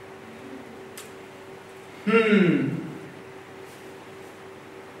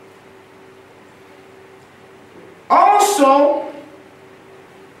 Also,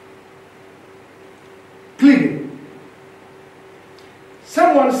 cleaving.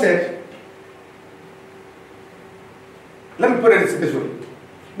 Someone said, let me put it this way.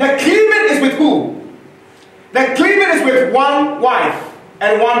 The cleaving is with who? The cleaving is with one wife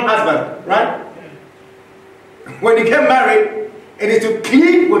and one husband, right? When you get married, it is to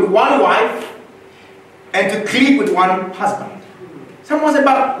cleave with one wife and to cleave with one husband. Someone said,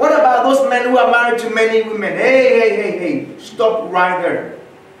 but what about those men who are married to many women? Hey, stop right there.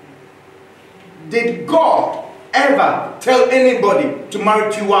 Did God ever tell anybody to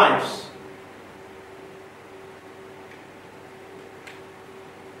marry two wives?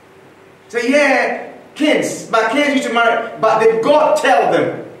 Say, yeah, kings used to marry, but did God tell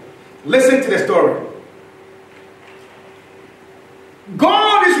them? Listen to the story.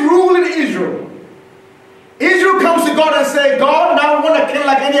 God is ruling Israel. Israel comes to God and says, God, now we want a king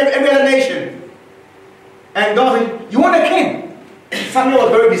like every other nation. And God said, you want a king? Samuel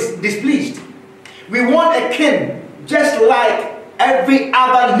was very displeased. We want a king just like every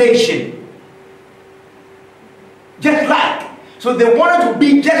other nation. Just like. So they wanted to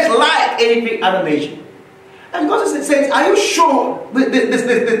be just like every other nation. And God says, are you sure this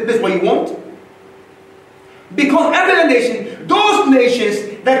is what you want? Because every other nation, those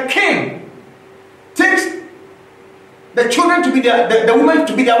nations, the king takes the children to be the women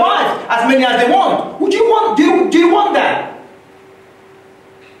to be their wives, as many as they want. Would you want? Do you want that?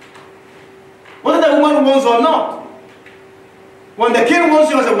 Whether the woman wants or not. When the king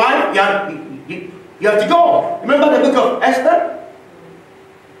wants you as a wife, you have to go. Remember the book of Esther?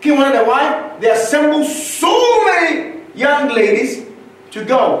 King wanted a wife. They assembled so many young ladies to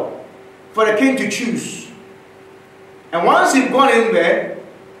go for the king to choose. And once you've gone in there,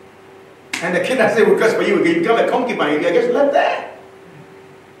 and the king has said, request for you, you become a concubine, you just left there.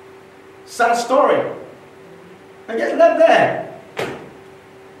 Sad story. I just left there.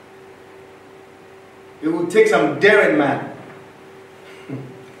 It will take some daring man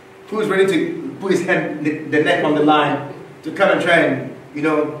who's ready to put his hand, the neck on the line, to come and try and,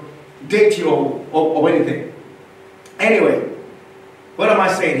 date you or anything. Anyway, what am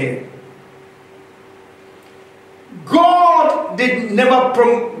I saying here? God did never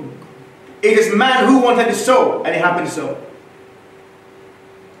it is man who wanted to sow, and it happened so.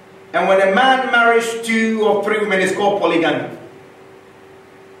 And when a man marries 2 or 3 women, it's called polygamy.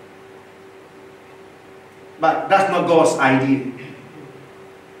 But that's not God's idea.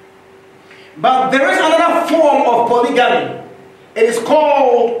 But there is another form of polygamy. It is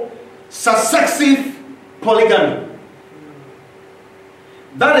called successive polygamy.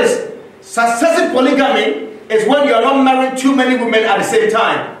 That is, successive polygamy is when you are not marrying too many women at the same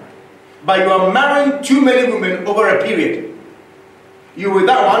time, but you are marrying too many women over a period. You with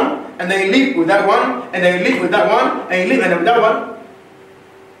that one, and then you live with that one, and then you live with that one, and you live with that one.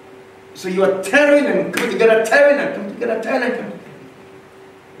 So you are tearing and coming together, tearing and coming together, tearing and coming together.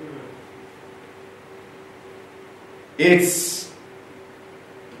 It's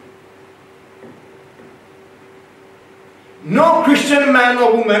no Christian man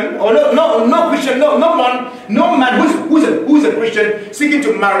or woman, or no Christian, no man who's a Christian seeking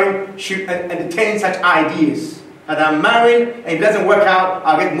to marry should entertain such ideas. that I'm married and it doesn't work out,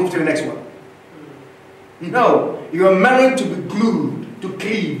 I'll get moved to the next one. No, you are married to be glued, to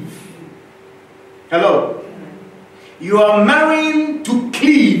cleave. Hello? You are married to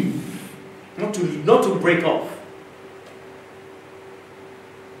cleave, not to break off.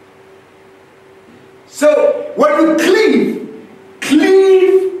 So when you cleave,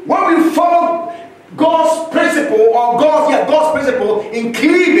 when we follow God's principle or God's principle in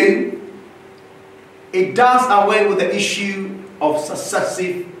cleaving, it does away with the issue of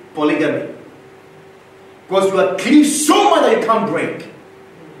successive polygamy. Because you are cleaved so much that you can't break.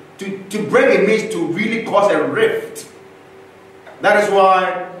 To break it means to really cause a rift. That is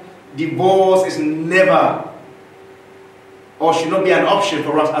why divorce is never or should not be an option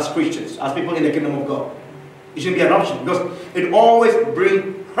for us as Christians, as people in the kingdom of God. It shouldn't be an option because it always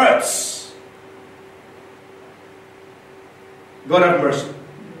brings hurts. God have mercy.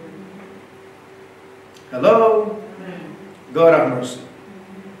 Hello? God have mercy.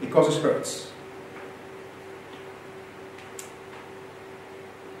 It causes hurts.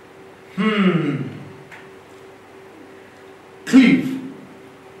 Cleave.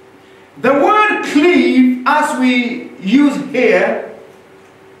 The word cleave, as we use here,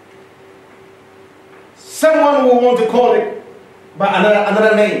 someone will want to call it by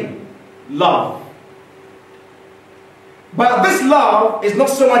another name, love. But this love is not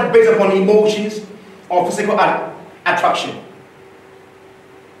so much based upon emotions or physical attraction.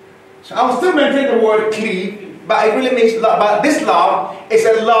 So I will still maintain the word cleave, but it really means love. But this love is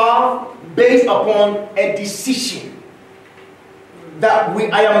a love based upon a decision that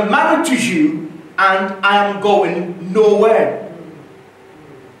I am married to you and I am going nowhere.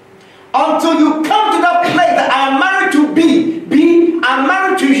 Until you come to that place that I am married to B, I'm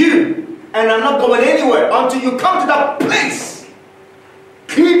married to you and I'm not going anywhere. Until you come to that place,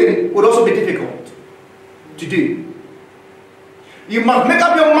 cleaving would also be difficult to do. You must make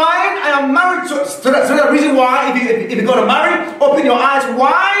up your mind, I am married. So that's the reason why if you're going to marry, open your eyes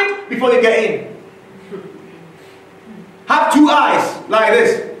wide before you get in. Have two eyes like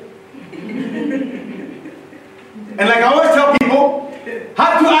this. And like I always tell people,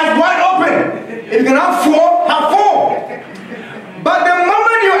 have two eyes wide open. If you can have four, have four. But the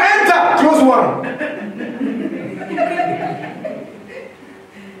moment you enter, close one.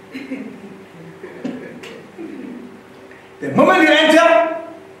 The moment you enter,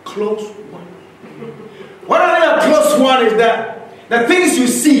 close one. What I mean by close one is that the things you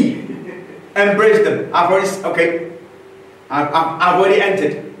see, embrace them. I've already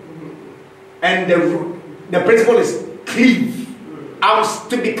entered. And the principle is cleave. I'm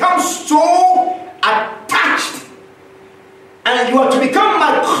to become so attached. And you are to become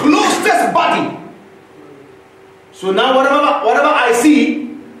my closest body. So now whatever I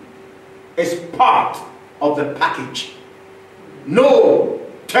see is part of the package. No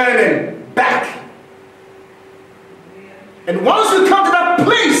turning back. And once you come to that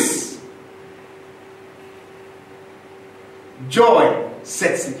place, joy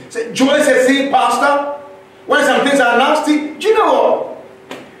sets in. So joy sets in, Pastor. When some things are nasty, do you know what?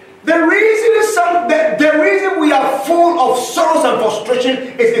 The reason we are full of sorrows and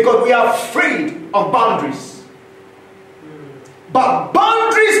frustration is because we are afraid of boundaries. But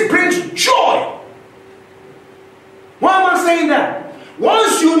boundaries brings joy. Why am I saying that?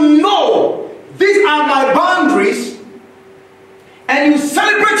 Once you know these are my boundaries and you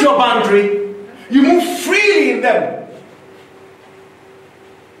celebrate your boundary, you move freely in them.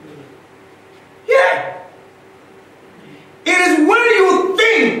 Yeah. It is when you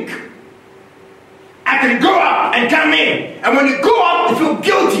think I can go out and come in, and when you go out you feel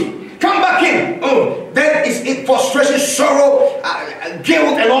guilty, come back in. Oh, then it's frustration, sorrow,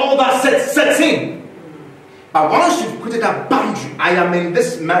 guilt, and all that sets in. But once you've created that boundary, I am in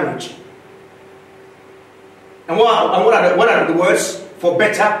this marriage. And what are the words? For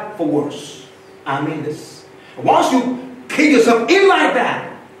better, for worse. I'm in this. Once you keep yourself in like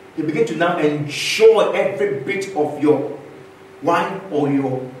that, you begin to now enjoy every bit of your wife or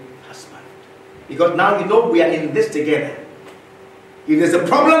your husband. Because now you know we are in this together. If there's a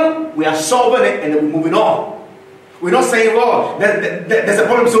problem, we are solving it and then we're moving on. We're not saying, well, there's a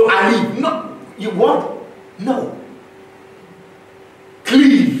problem, so I leave. No. You what? No.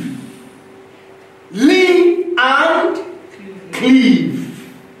 Cleave. Leave and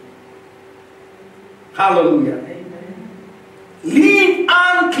cleave. Hallelujah. Amen. Leave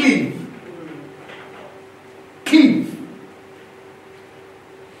and cleave. Cleave.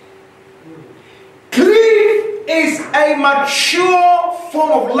 Cleave is a mature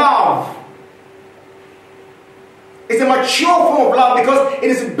form of love. It's a mature form of love because it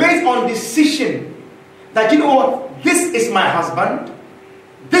is based on decision that, you know what, this is my husband,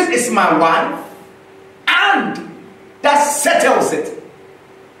 this is my wife, and that settles it.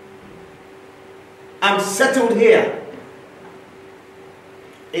 I'm settled here.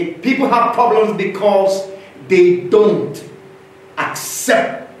 If people have problems because they don't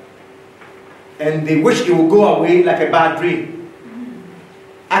accept and they wish it will go away like a bad dream.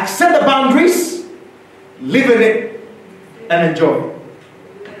 Accept the boundaries, live in it, and enjoy.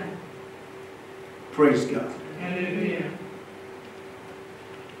 Praise God. Hallelujah.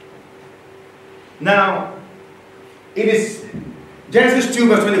 Now, it is Genesis 2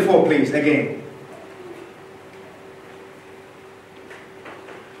 verse 24, please, again.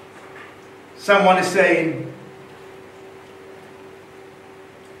 Someone is saying,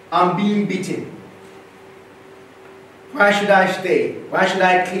 I'm being beaten. Why should I stay? Why should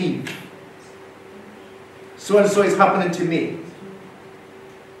I cleave? So and so is happening to me.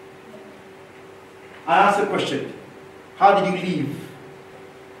 I ask the question, how did you leave?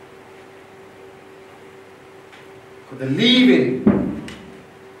 Because the leaving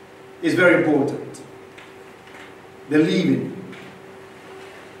is very important. The leaving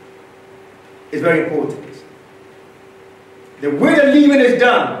is very important. The way the leaving is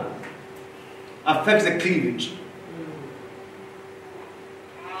done affects the cleavage.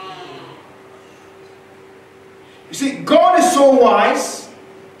 You see, God is so wise.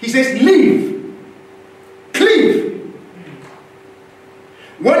 He says, leave, cleave.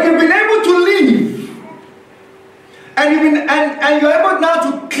 When you've been able to leave, and you're able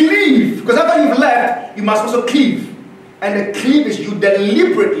now to cleave, because after you've left, you must also cleave. And the cleave is you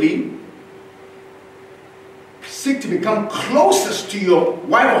deliberately seek to become closest to your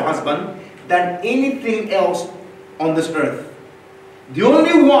wife or husband than anything else on this earth. The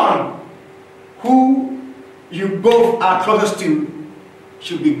only one who you both are closest to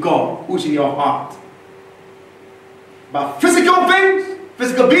should be God, who's in your heart. But physical things,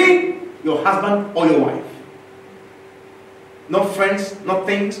 physical being, your husband or your wife. Not friends, not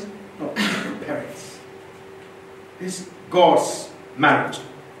things, not parents. This is God's marriage.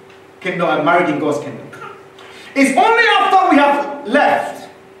 Kingdom and marriage in God's kingdom. It's only after we have left,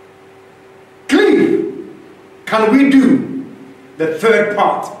 cleave, can we do the third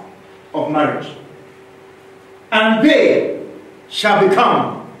part of marriage. And they shall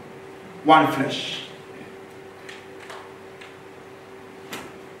become one flesh.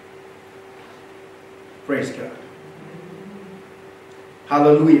 Praise God.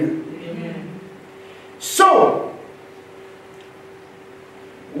 Hallelujah. Amen. So,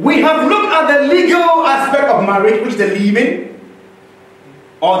 we have looked at the legal aspect of marriage, which is the leaving,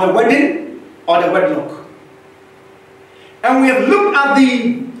 or the wedding, or the wedlock. And we have looked at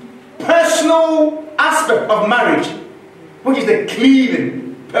the personal aspect of marriage, which is the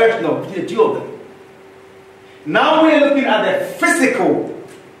cleaving, personal, the two of them. Now we are looking at the physical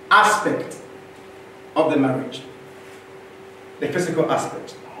aspect of the marriage. The physical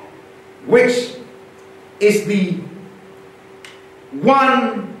aspect, which is the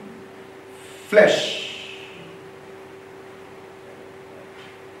one flesh.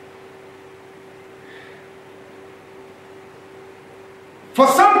 For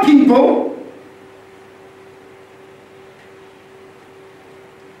some people,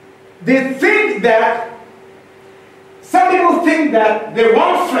 they think that, some people think that the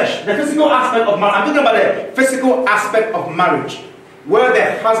one flesh, the physical aspect of marriage, I'm talking about the physical aspect of marriage, where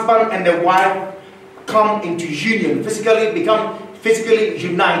the husband and the wife come into union, become physically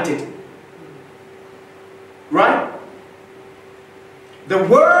united. Right? The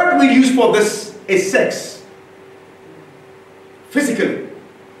word we use for this is sex. Physically.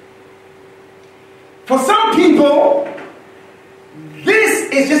 For some people, this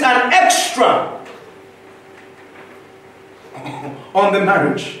is just an extra on the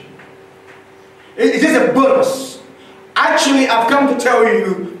marriage. It's just a bonus. Actually, I've come to tell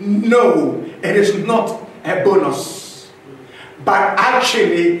you, no, it is not a bonus. But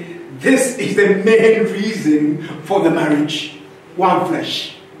actually, this is the main reason for the marriage. One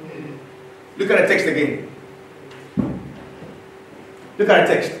flesh. Look at the text again. Look at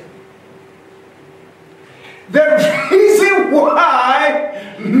the text. The reason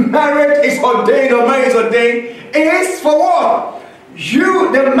why marriage is ordained or marriage is ordained is for what?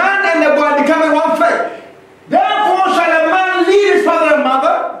 You, the man and the boy, becoming one flesh. Therefore shall a man leave his father and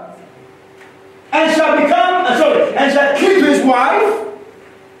mother, and shall cleave to his wife,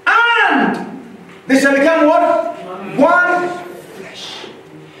 and they shall become what? One flesh.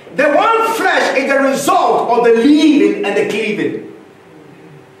 The one flesh is the result of the leaving and the cleaving.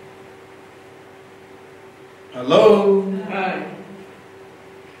 Hello?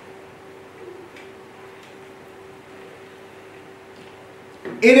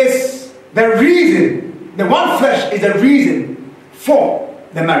 it is the reason, the one flesh is the reason for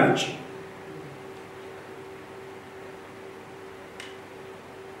the marriage.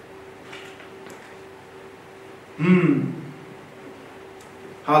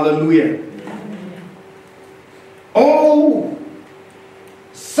 Hallelujah. Oh,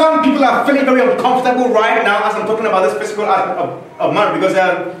 some people are feeling very uncomfortable right now as I'm talking about this physical aspect of marriage, because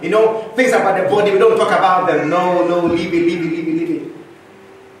things about the body, we don't talk about them. No, leave it.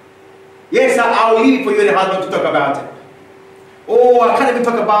 Yes, I'll leave it for you and the husband to talk about it. Oh, I can't even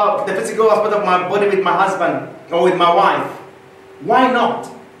talk about the physical aspect of my body with my husband or with my wife. Why not?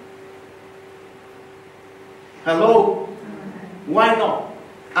 Hello? Why not?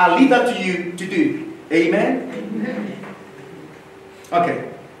 I'll leave that to you to do. Amen?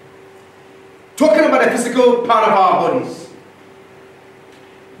 Okay. Talking about the physical part of our bodies.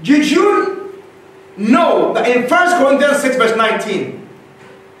 Did you know that in 1 Corinthians 6 verse 19,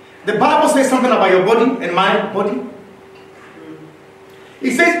 the Bible says something about your body and my body?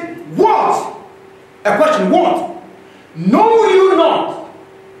 It says, what? A question, what? Know you not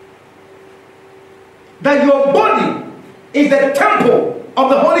that your body is the temple of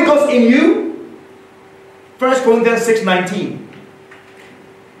the Holy Ghost in you? 1 Corinthians 6:19.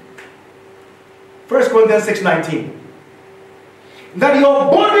 1 Corinthians 6:19. That your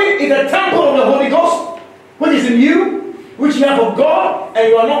body is the temple of the Holy Ghost, which is in you, which you have of God, and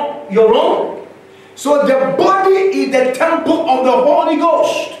you are not your own. So the body is the temple of the Holy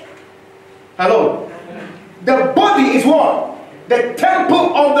Ghost. Hello? The body is what? The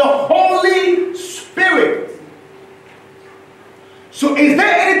temple of the Holy Spirit. So is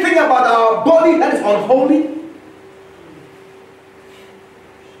there anything about our body that is unholy?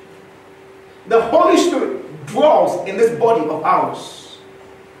 The Holy Spirit dwells in this body of ours.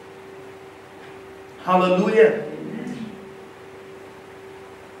 Hallelujah.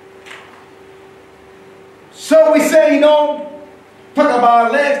 So we say, talk about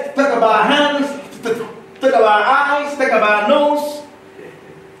our legs, talk about our hands, talk about our eyes, talk about our nose.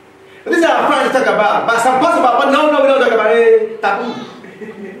 This is our friends talk about. But some parts about, but no, we don't talk about it. Taboo.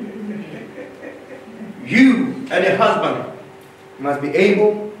 You and your husband must be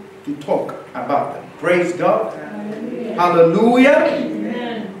able to talk about them. Praise God. Hallelujah.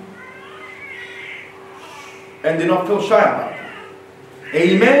 Amen. And do not feel shy about it.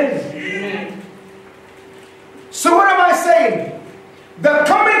 Amen. Amen. So what am I saying? The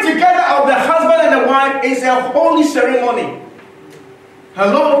coming together of the husband and the wife is a holy ceremony.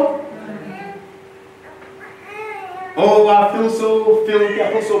 Hello? Oh, I feel so filthy.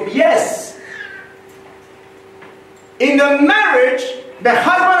 I feel so. Yes. In the marriage, the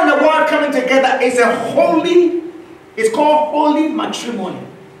husband and the wife coming together is a holy, it's called holy matrimony.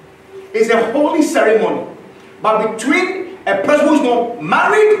 It's a holy ceremony. But between a person who's not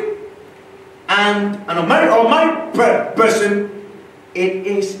married and an unmarried or married person, it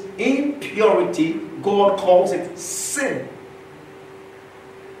is impurity. God calls it sin.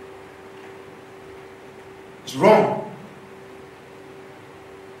 It's wrong.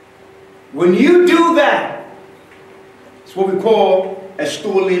 When you do that, it's what we call a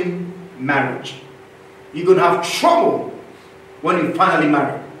stolen marriage. You're going to have trouble when you finally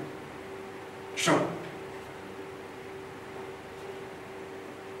marry. Trouble.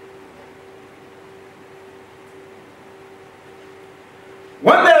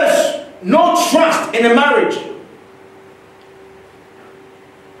 When there's no trust in a marriage,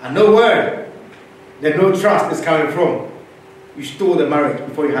 and know where the no trust is coming from, you stole the marriage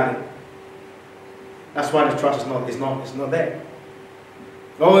before you had it. That's why the trust is not there.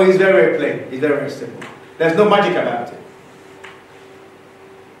 Oh, it's very, very plain. It's very, very simple. There's no magic about it.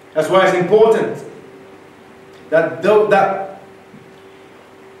 That's why it's important that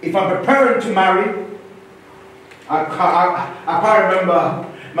if I'm preparing to marry, I can't remember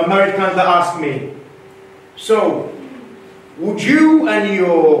my marriage counselor asked me, so would you and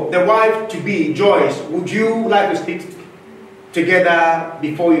the wife to be, Joyce, would you like to sleep together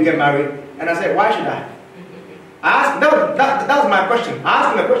before you get married? And I said, why should I? That was my question. I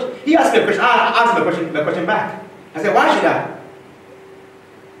asked him a question. He asked me a question. I asked him the question back. I said, why should I?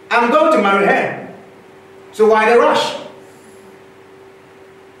 I'm going to marry her. So why the rush?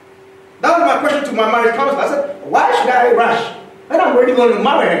 That was my question to my marriage counselor. I said, why should I rush? When I'm already going to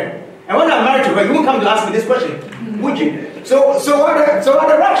marry her. And when I'm married to her, you won't come to ask me this question, would you? So why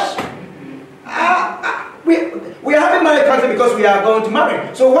the rush? We are having marriage counseling because we are going to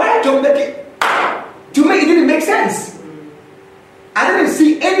marry. So why don't make it? To me, it didn't make sense. I didn't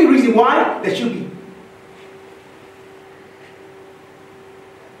see any reason why there should be.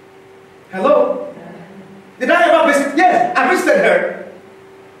 Hello? Did I ever visit? Yes, I visited her.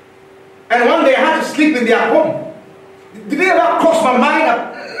 in their home. Did it ever cross my mind?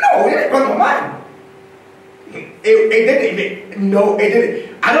 No, it didn't cross my mind. It didn't. No, it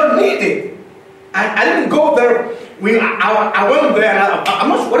didn't. I don't need it. I didn't go there. I went there. And I'm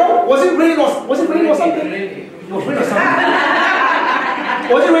not sure. Was it raining or something? It was raining or something.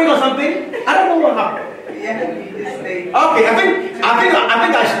 Was it raining or something? I don't know what happened. Okay, I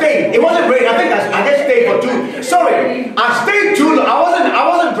think I stayed. It wasn't raining. I just stayed for two. Sorry, I stayed too long. I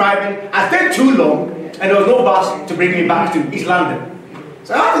wasn't driving. I stayed too long, and there was no bus to bring me back to East London.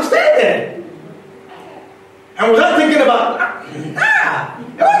 So I had to stay there. And was I thinking about, it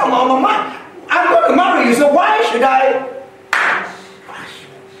wasn't on my mind. I'm going to marry you, so why should I?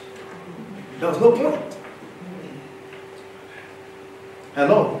 There was no point.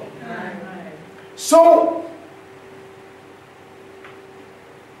 Hello. So,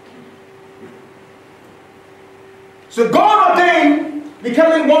 God ordained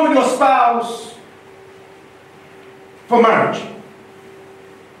becoming one with your spouse for marriage.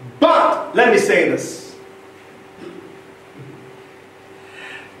 But, let me say this.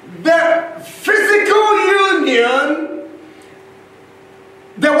 The physical union,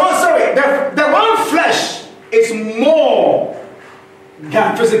 the one flesh is more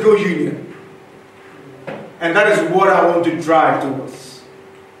than physical union. And that is what I want to drive towards.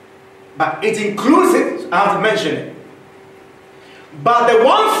 But it includes it, I have to mention it. But the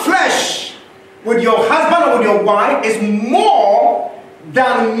one flesh with your husband or with your wife is more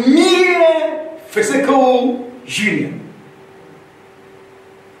than mere physical union.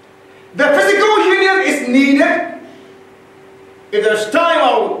 The physical union is needed. If there's time,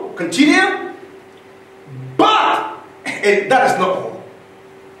 I will continue. But that is not all.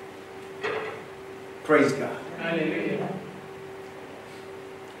 Praise God. Hallelujah.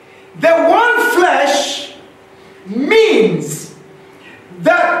 The one flesh means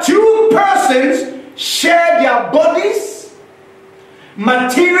that two persons share their bodies,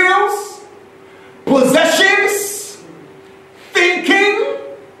 materials, possessions, thinking,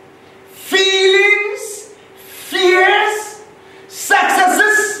 feelings, fears,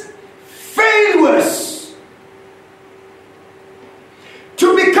 successes, failures.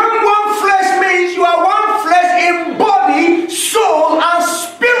 To become one flesh means you are one flesh in body, soul, and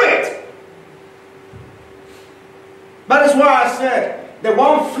spirit. That is why I said the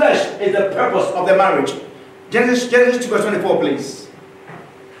one flesh is the purpose of the marriage. Genesis 2 verse 24, please.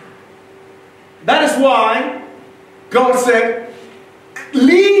 That is why God said,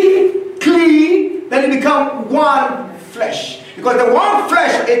 leave, cleave, then you become one flesh. Because the one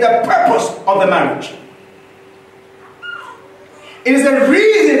flesh is the purpose of the marriage. It is the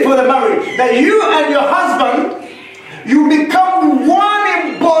reason for the marriage that you and your husband, you become one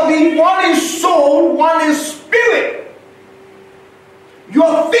in body, one in soul, one in spirit.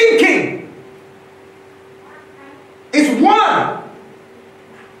 Your thinking is one.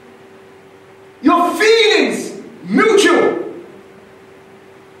 Your feelings, mutual.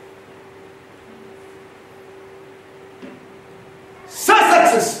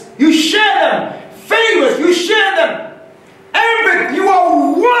 Successes, you share them. Favors, you share them. Everything, you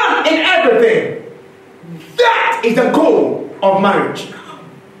are one in everything. That is the goal of marriage.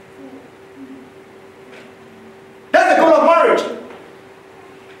 That's the goal of marriage.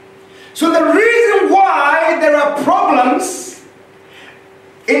 So the reason why there are problems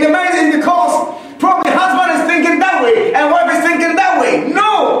in the marriage is because probably husband is thinking that way and wife is thinking that way.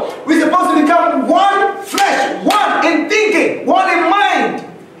 No, we're supposed to become one flesh, one in thinking, one in mind.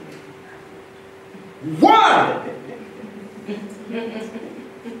 One.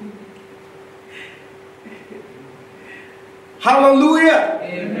 Hallelujah.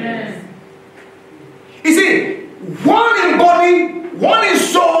 Amen. You see, one in body, one in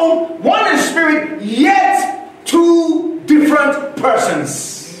soul, one in spirit, yet two different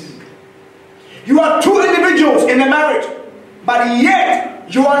persons. You are two individuals in a marriage, but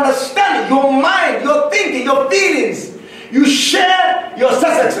yet you understand your mind, your thinking, your feelings. You share your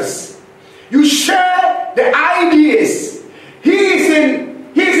successes. You share the ideas. He's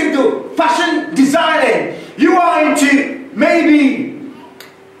into fashion designing. You are into maybe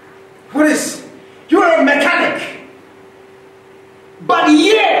you are a mechanic. But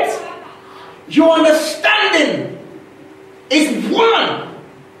yet your understanding is one.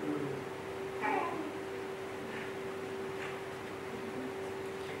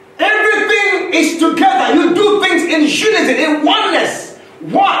 Everything is together. You do things in unity, in oneness.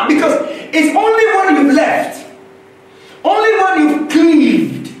 Why? Because it's only when you've left, only when you've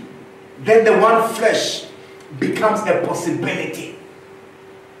cleaved, then the one flesh becomes a possibility.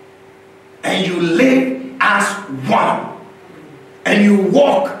 And you live as one. And you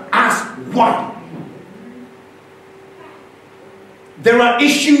walk as one. there are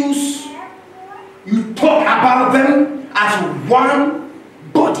issues, you talk about them as one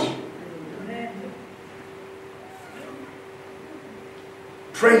body.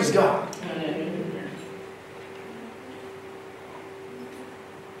 Praise God.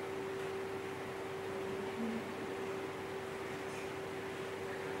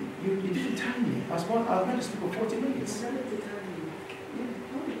 You didn't tell me. I was going to speak for 40 minutes.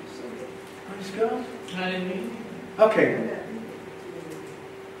 Praise God. Okay.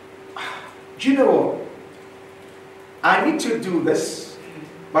 Do you know what? I need to do this,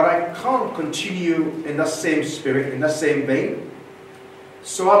 but I can't continue in that same spirit, in that same vein.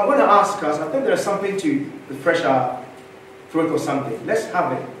 So I'm going to ask us, I think there's something to refresh our throat or something. Let's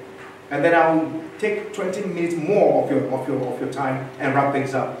have it. And then I'll take 20 minutes more of your time and wrap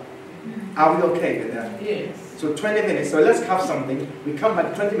things up. Are we okay with that? Yes. So 20 minutes. So let's have something. We come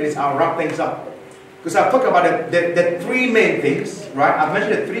back 20 minutes, I'll wrap things up. Because I've talked about the three main things, right? I've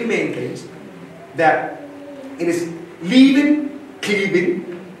mentioned the three main things. That it is leaving, cleaving,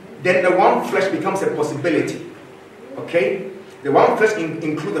 then the one flesh becomes a possibility. Okay? The one flesh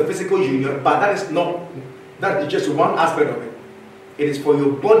includes the physical union, but that is just one aspect of it. It is for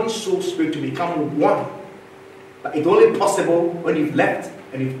your body, soul, spirit to become one. But it's only possible when you've left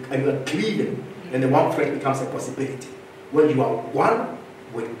and you are cleaving, then the one flesh becomes a possibility. When you are one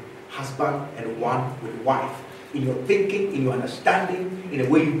with husband and one with wife, in your thinking, in your understanding, in the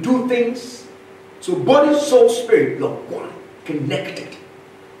way you do things. So body, soul, spirit, you're one, connected.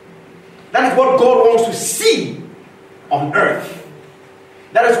 That is what God wants to see on earth.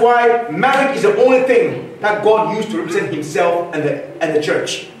 That is why marriage is the only thing that God used to represent himself and the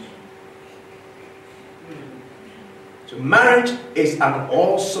church. So marriage is an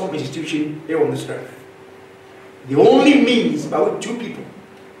awesome institution here on this earth. The only means by which two people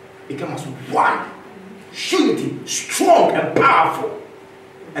become as one. Unity, strong and powerful.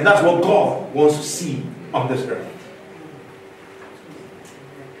 And that's what God wants to see on this earth.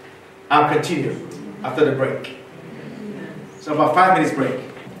 I'll continue after the break. So about 5 minutes break.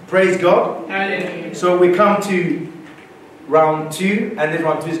 Praise God. Hallelujah. So we come to round 2, and this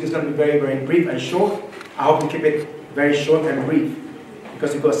round 2 is going to be very, very brief and short. I hope we keep it very short and brief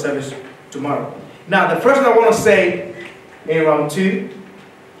because we've got service tomorrow. Now, the first thing I want to say in round 2,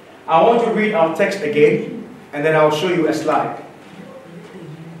 I want to read our text again, and then I'll show you a slide.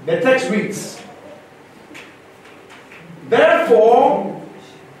 The text reads, "Therefore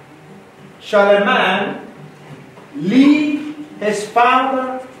shall a man leave his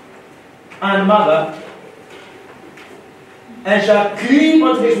father and mother, and shall cleave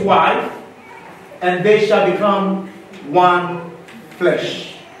unto his wife, and they shall become one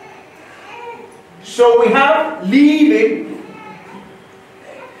flesh." So we have leaving,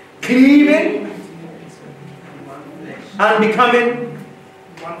 cleaving, and becoming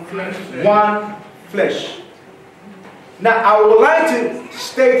one flesh. Now I would like to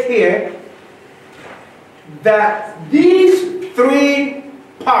state here that these three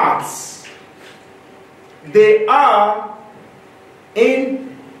parts, they are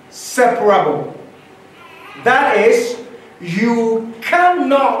inseparable. That is, you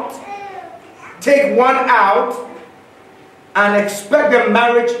cannot take one out and expect the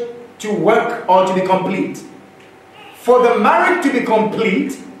marriage to work or to be complete. For the marriage to be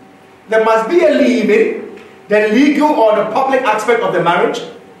complete, there must be a leaving, the legal or the public aspect of the marriage.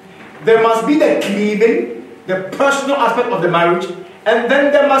 There must be the cleaving, the personal aspect of the marriage. And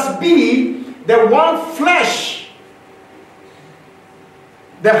then there must be the one flesh,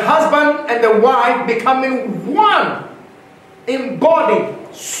 the husband and the wife becoming one in body,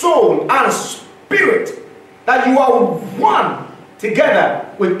 soul, and spirit. That you are one together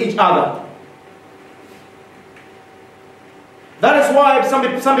with each other. That is why some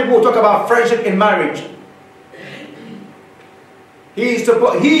people talk about friendship in marriage. He is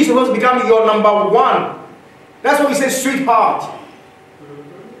supposed to become your number one. That's what we say, sweetheart,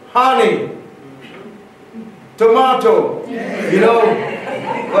 honey, tomato, you know,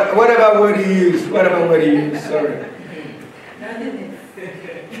 whatever word you use, sorry.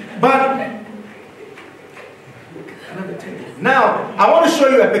 But now, I want to show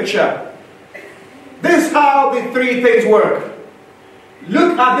you a picture. This is how the three things work.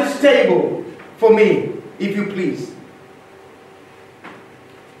 Look at this table for me, if you please.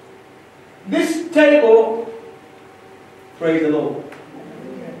 This table, praise the Lord,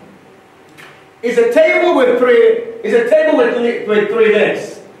 is a table with three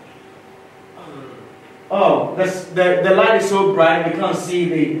legs. Oh, the light is so bright we can't see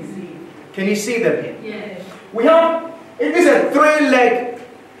the. Can you see them? Yes. It is a three-leg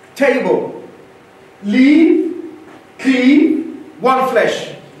table. Leave, cleave, One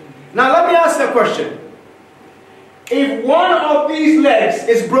flesh. Now let me ask you a question. If one of these legs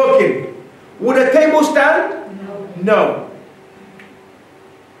is broken, would a table stand? No.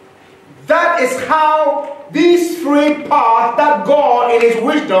 That is how these three parts that God in His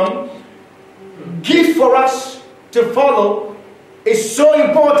wisdom gives for us to follow is so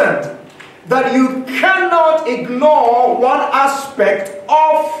important that you cannot ignore one aspect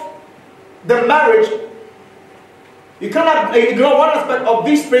of the marriage. You cannot ignore one aspect of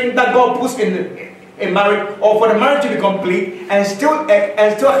this thing that God puts in marriage, or for the marriage to be complete and still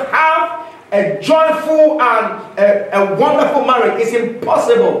have a joyful and a wonderful marriage. It's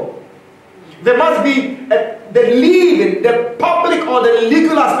impossible. There must be the legal, the public or the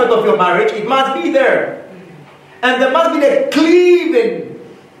legal aspect of your marriage. It must be there. And there must be the cleaving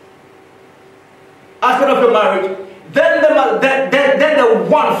aspect of your marriage. Then the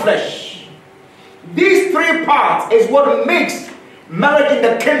one flesh. These three parts is what makes marriage in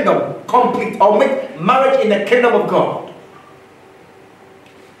the kingdom complete, or make marriage in the kingdom of God.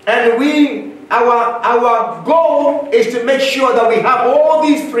 And our goal is to make sure that we have all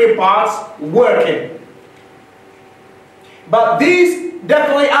these three parts working. But these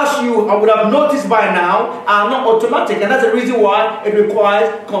definitely, as you would have noticed by now, are not automatic, and that's the reason why it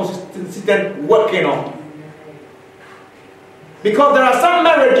requires consistent working on. Because there are some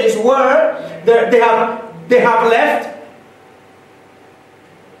marriages where they have left.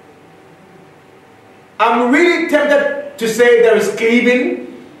 I'm really tempted to say there is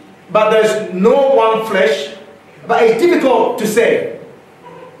cleaving, but there's no one flesh. But it's difficult to say.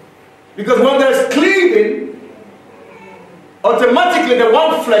 Because when there's cleaving, automatically the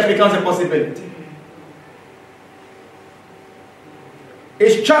one flesh becomes a possibility.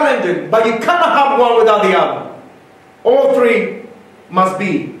 It's challenging, but you cannot have one without the other. All three must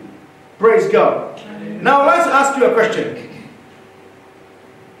be. Praise God. Now let's ask you a question.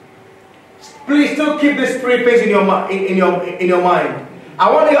 Please still keep these three things in your mind. I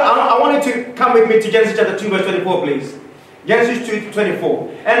want you to come with me to Genesis chapter 2 verse 24, please. Genesis 2:24.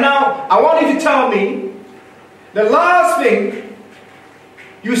 And now I want you to tell me the last thing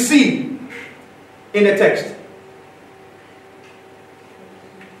you see in the text.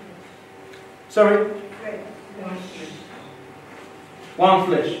 Sorry? One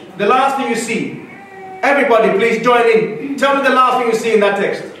flesh. The last thing you see. Everybody, please join in. Tell me the last thing you see in that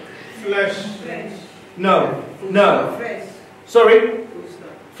text. Flesh. No. Sorry?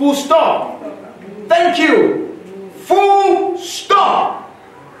 Full stop. Thank you. Full stop.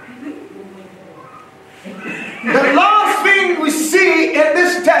 The last thing we see in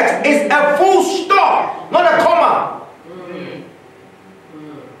this text is a full stop, not a comma.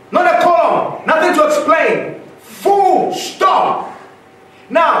 Not a column. Nothing to explain. Full stop.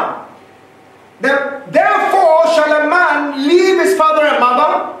 Now, therefore shall a man leave his father and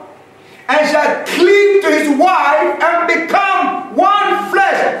mother, and shall cleave to his wife, and become one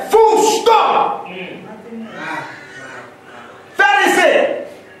flesh. Full stop. That is it.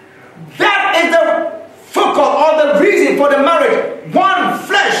 That is the focal or the reason for the marriage. One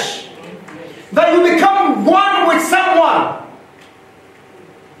flesh. That you become one with someone.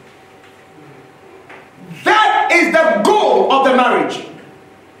 That is the goal of the marriage.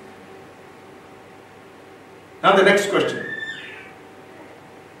 Now the next question.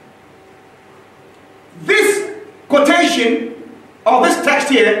 This quotation of this text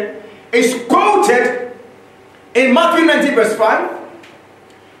here is quoted in Matthew 19 verse 5,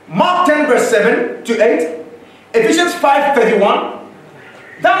 Mark 10 verse 7 to 8, Ephesians 5:31.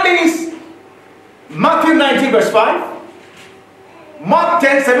 That means Matthew 19 verse 5, Mark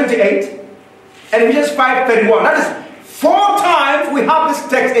 10 7 to 8, and Ephesians 5:31. That is 4 times we have this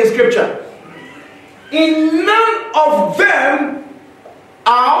text in scripture. In none of them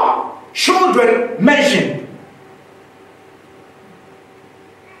are children mentioned.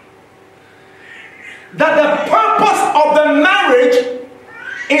 That the purpose of the marriage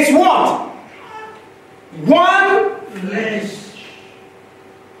is what? One flesh.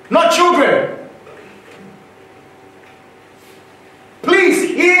 Not children.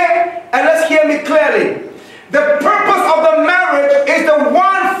 Please hear, and let's hear me clearly. The purpose of the marriage is the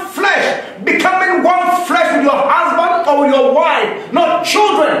one flesh, becoming one flesh with your husband or with your wife, not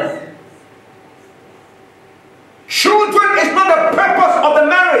children. Children is not the purpose of the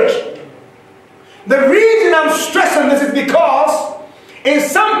marriage. The reason I'm stressing this is because in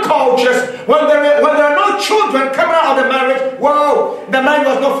some cultures, when there are no children coming out of the marriage, wow, the marriage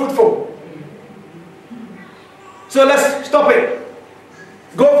was not fruitful. So let's stop it.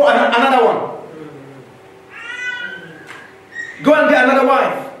 Go for another one. Go and get another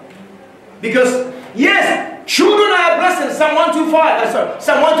wife. Because yes, children are a blessing. Psalm 125,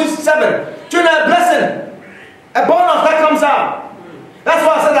 Psalm 127. Children are a blessing. A bonus that comes out. That's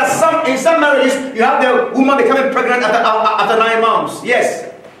why I said that in some marriages, you have the woman becoming pregnant after 9 months.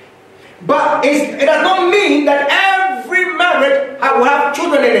 Yes. But it does not mean that every marriage will have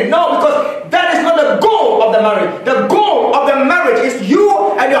children in it. No, because that is not the goal of the marriage. The goal of the marriage is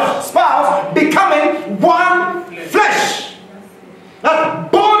you and your spouse becoming one flesh.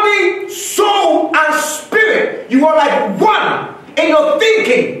 That body, soul, and spirit. You are like one in your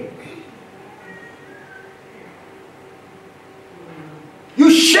thinking.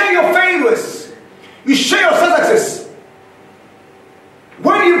 You share your failures. You share your successes.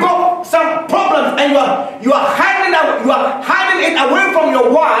 When you got some problems and you are hiding it away from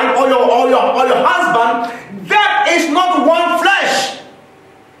your wife or your husband, that is not one flesh.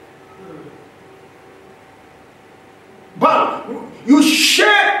 But you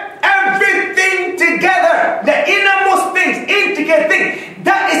share everything together, the innermost things, intricate things.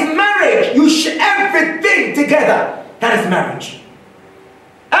 That is marriage. You share everything together. That is marriage.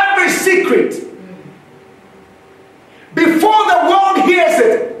 Every secret. Before the world hears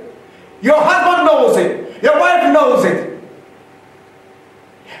it, your husband knows it, your wife knows it.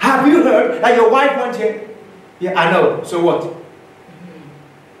 Have you heard that your wife went here? Yeah, I know. So what?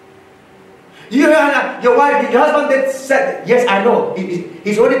 You heard your husband said, yes, I know.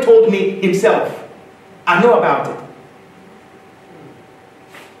 He's already told me himself. I know about it.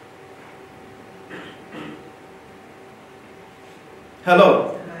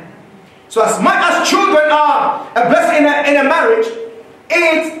 Hello. So as much as children are a blessing in a marriage,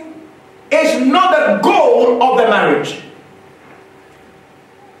 it is not the goal of the marriage.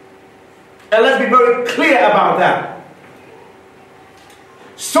 And let's be very clear about that.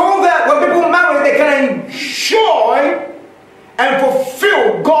 So that when people marry, they can enjoy and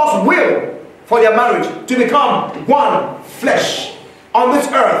fulfill God's will for their marriage to become one flesh on this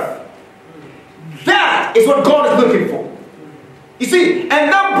earth. That is what God is looking for. You see,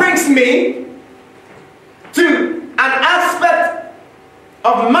 and that brings me to an aspect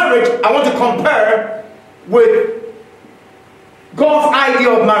of marriage I want to compare with God's idea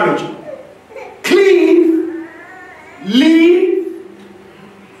of marriage. Cleave, leave,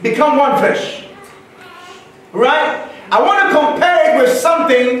 become one flesh. Right? I want to compare it with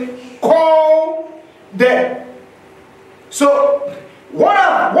something called the... So, what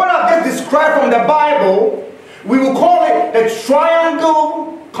I've just described from the Bible, we will call it the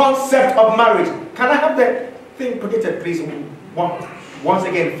triangle concept of marriage. Can I have that thing projected, please, once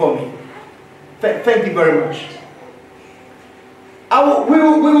again for me? Thank you very much. We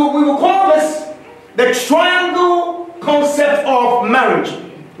will call this the triangle concept of marriage.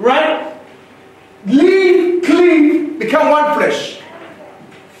 Right? Leave, cleave, become one flesh.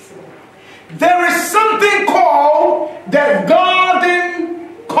 There is something called the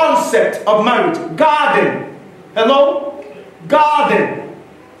garden concept of marriage. Garden. Hello? Garden.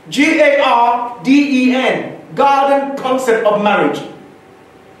 Garden. Garden concept of marriage.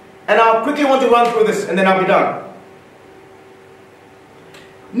 And I quickly want to run through this and then I'll be done.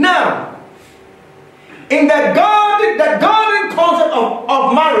 Now, in the garden concept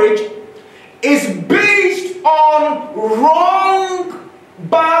of marriage is based on wrong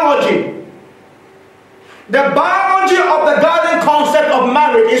biology. The biology of the garden concept of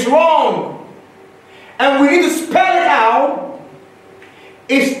marriage is wrong. And we need to spell it out.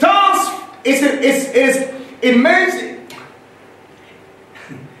 It starts, it makes,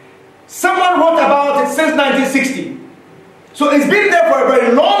 someone wrote about it since 1960. So it's been there for a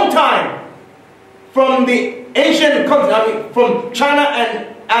very long time. From the Asian continent, from China and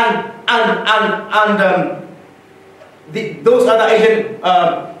those other Asian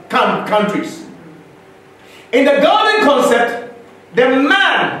countries. In the garden concept, the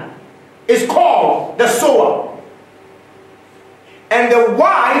man is called the sower, and the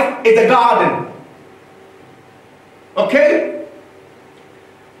wife is the garden. Okay?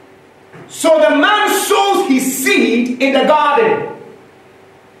 So the man sows his seed in the garden.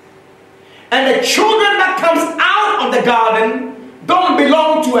 And the children that comes out of the garden don't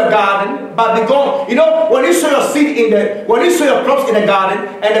belong to a garden, but belong. You know, when you sow your seed when you sow your crops in the garden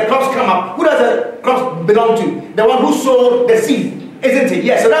and the crops come up, who does the crops belong to? The one who sowed the seed, isn't it?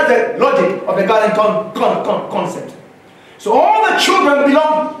 Yes. So that's the logic of the garden concept. So all the children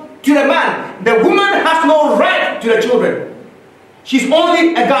belong to the man. The woman has no right to the children. She's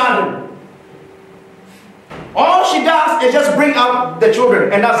only a garden. All she does is just bring up the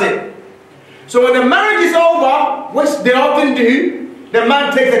children, and that's it. So when the marriage is over, which they often do, the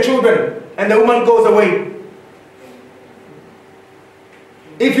man takes the children and the woman goes away.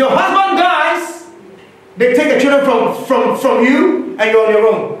 If your husband dies They take the children from you and you're on your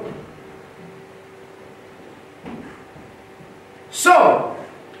own. So,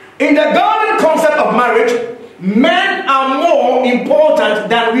 in the garden concept of marriage, men are more important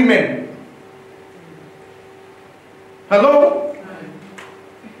than women. Hello?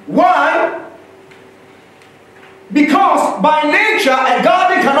 Why? Because by nature, a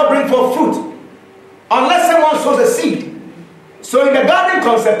garden cannot bring forth fruit unless someone sows a seed. So in the garden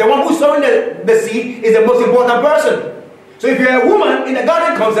concept, the one who's sowing the seed is the most important person. So if you're a woman in the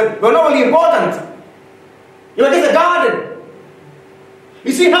garden concept, you're not really important. You're just a garden.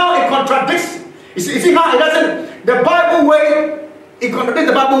 You see how it contradicts? You see how it doesn't, the Bible way, it contradicts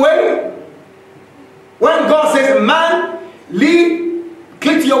the Bible way? When God says, man, leave,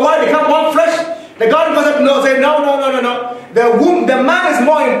 cling to your wife, become one flesh, the garden concept say, no. The man is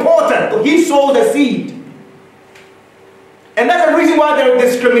more important. He sows the seed. And that's the reason why there is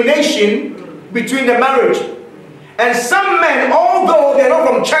discrimination between the marriage. And some men, although they're not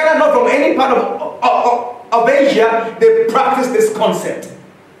from China, not from any part of Asia, they practice this concept.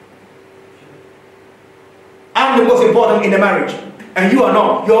 I'm the most important in the marriage, and you are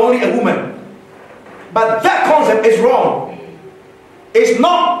not. You're only a woman. But that concept is wrong. It's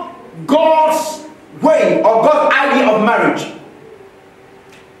not God's way or God's idea of marriage.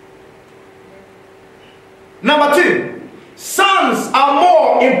 Number two, sons are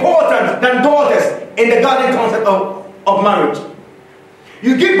more important than daughters in the garden concept of marriage.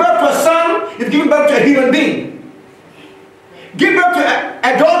 You give birth to a son, you've given birth to a human being. Give birth to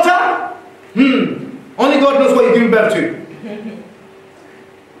a daughter, only God knows what you're giving birth to.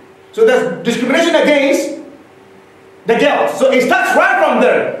 So there's discrimination against the girls. So it starts right from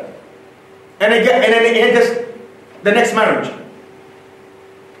there. And then it enters the next marriage.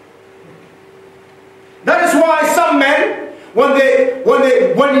 That is why some men, when the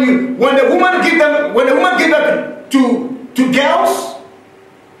woman give birth to girls,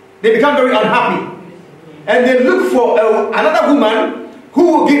 they become very unhappy, and they look for another woman who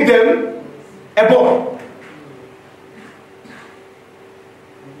will give them a boy,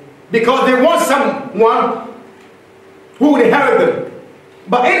 because they want someone who will inherit them.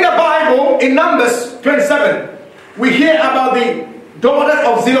 But in the Bible, in Numbers 27, we hear about the daughters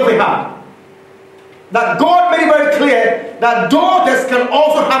of Zelophehad. That God made it very clear that daughters can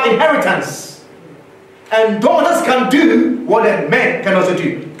also have inheritance. And daughters can do what a man can also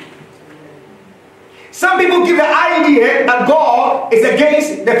do. Some people give the idea that God is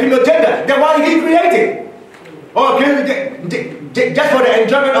against the female gender. Then why did he create it? Or just for the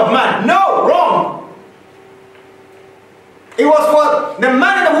enjoyment of man? No, wrong. It was for the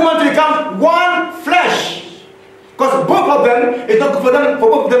man and the woman to become one flesh. Because both of them, it's not good for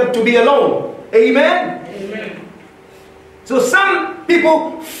both of them to be alone. Amen? Amen. So some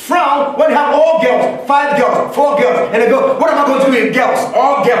people frown when they have all girls, 5 girls, 4 girls, and they go, what am I going to do with girls?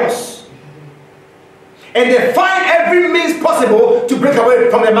 All girls. And they find every means possible to break away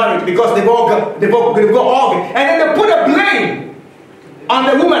from their marriage because they've all got all. And then they put a blame on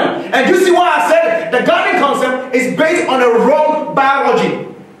the woman. And you see why I said the garden concept is based on a wrong biology.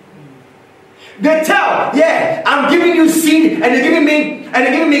 They tell, yeah, I'm giving you seed and they're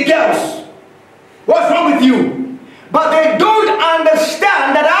giving me girls. What's wrong with you? But they don't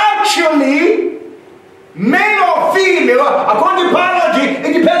understand that actually, male or female, according to biology,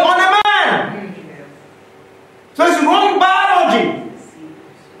 it depends on the man. So it's wrong biology.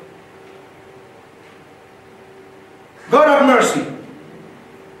 God have mercy.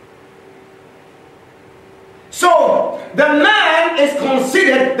 So the man is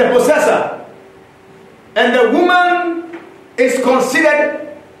considered the possessor, and the woman is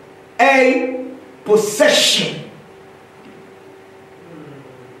considered a possession.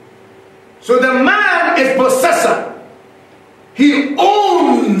 So the man is possessor. He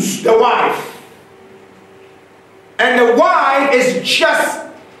owns the wife, and the wife is just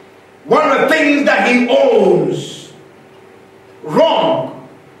one of the things that he owns. Wrong.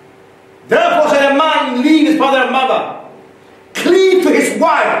 Therefore shall a man leave his father and mother, cleave to his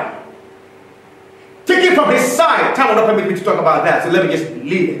wife, take it from his side. Time will not permit me to talk about that, so let me just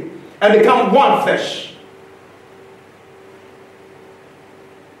leave it, and become one flesh.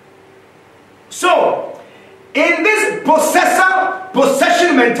 So, in this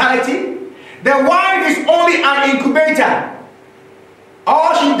possession mentality, the wife is only an incubator.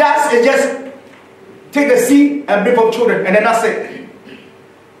 All she does is just take the seed and bring forth children, and then that's it.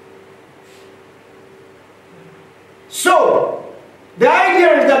 So, the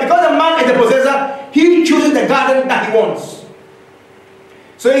idea is that because a man is the possessor, he chooses the garden that he wants.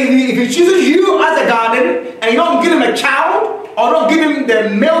 So if he chooses you as a garden, and you don't give him a child, or don't give him the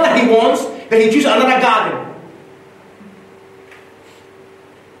male that he wants, then he chooses another garden.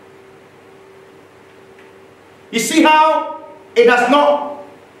 You see how it does not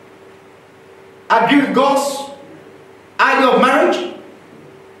agree with God's idea of marriage?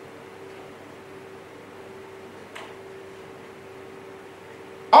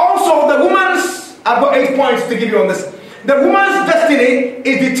 Also, the woman's, I've got 8 points to give you on this. The woman's destiny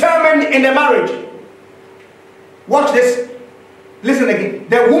is determined in the marriage. Watch this. Listen again.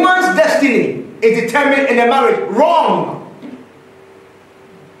 The woman's destiny is determined in the marriage. Wrong.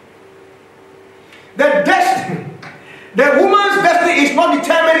 The woman's destiny is not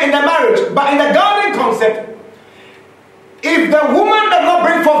determined in the marriage, but in the garden concept. If the woman does not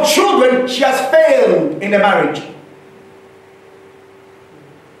bring forth children, she has failed in the marriage.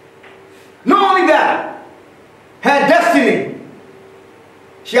 Not only that, her destiny,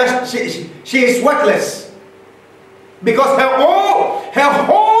 she is worthless, because her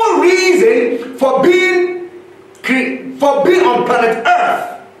whole reason for being on planet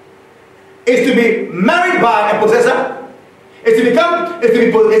Earth is to be married by a possessor, is to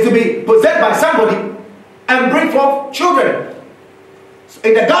be possessed by somebody and bring forth children. So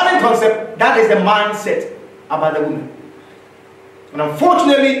in the garden concept, that is the mindset about the woman. And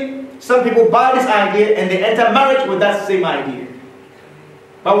unfortunately, some people buy this idea and they enter marriage with that same idea.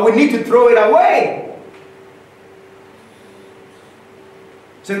 But we need to throw it away.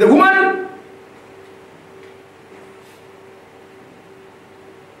 So the woman,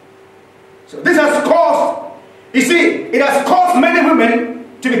 so this has caused, you see, it has caused many women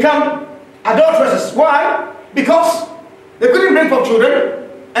to become adulteresses. Why? Because they couldn't bring forth children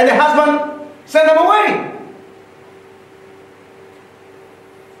and the husband sent them away.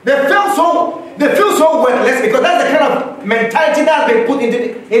 They feel so worthless because that's the kind of mentality that has been put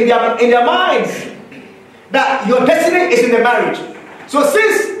in their minds, that your destiny is in the marriage. So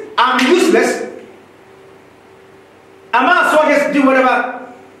since I'm useless, I might as well just do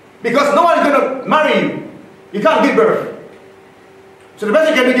whatever, because no one is going to marry you. You can't give birth. So the best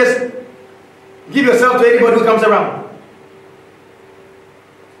you can do is just give yourself to anybody who comes around.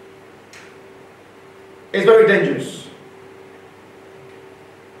 It's very dangerous.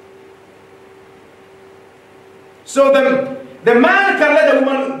 So the man can let the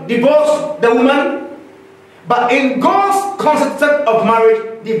woman divorce the woman, but in God's concept of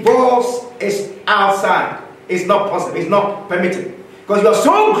marriage, divorce is outside. It's not possible. It's not permitted. Because you are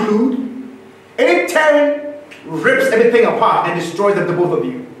so glued, any tearing rips everything apart and destroys the both of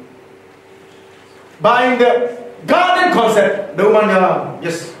you. But in the garden concept, the woman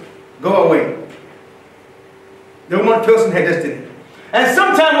just go away. The woman feels in her destiny. And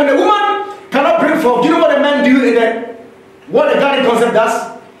sometimes when the woman cannot bring forth, do you know what the men do what the garden concept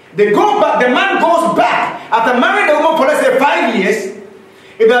does? They go back, the man goes back after marrying the woman for let's say 5 years.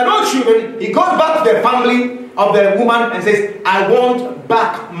 If there are no children, he goes back to the family of the woman and says, I want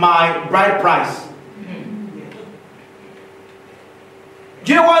back my bride price.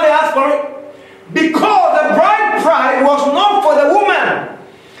 Do you know why they ask for it? Because the bride price was not for the woman.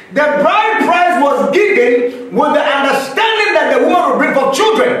 The bride price was given with the understanding that the woman will bring forth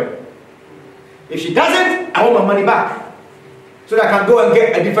children. If she doesn't, I want my money back, so that I can go and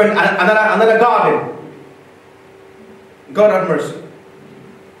get another garden. God have mercy.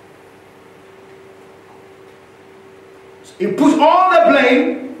 He puts all the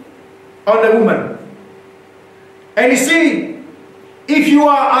blame on the woman. And you see, if you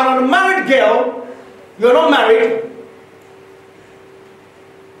are an unmarried girl, you're not married,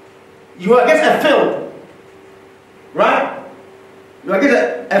 you are against a field, right? You are against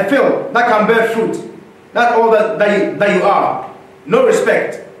a field that can bear fruit. That's all that you are. No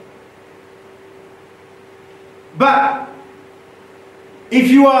respect. But if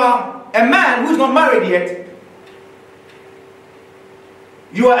you are a man who's not married yet,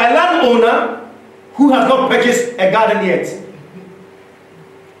 you are a landowner who has not purchased a garden yet.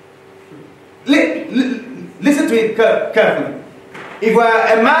 Listen to it carefully. If you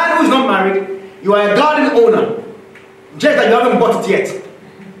are a man who is not married, you are a garden owner, just that you haven't bought it yet.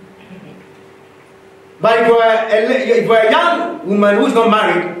 But if you are a young woman who is not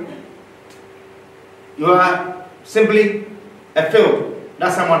married, you are simply a field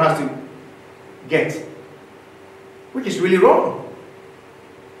that someone has to get, which is really wrong.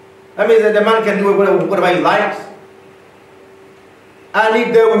 That means that the man can do whatever he likes. And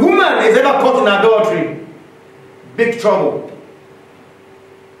if the woman is ever caught in adultery, big trouble.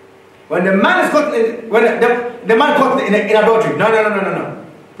 When the man is caught the man caught in adultery,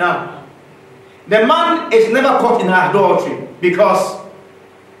 no. The man is never caught in adultery because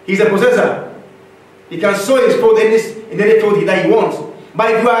he's a possessor. He can sow his food in any field that he wants.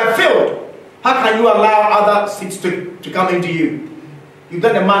 But if you are a field, How can you allow other seeds to come into you? You've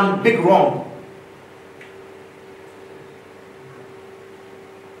done a man big wrong.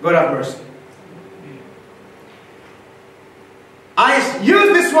 God have mercy. I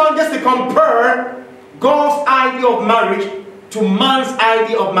use this one just to compare God's idea of marriage to man's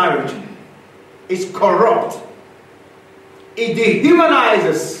idea of marriage. It's corrupt. It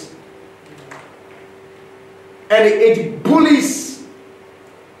dehumanizes. And it bullies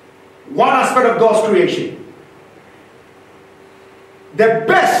one aspect of God's creation. The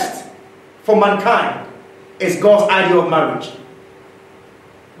best for mankind is God's idea of marriage.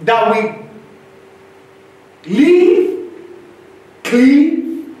 That we live,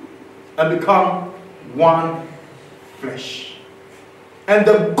 cleave, and become one flesh. And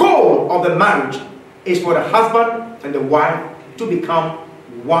the goal of the marriage is for the husband and the wife to become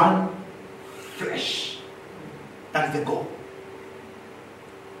one flesh. That's the goal.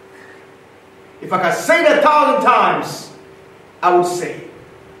 If I can say it 1,000 times, I would say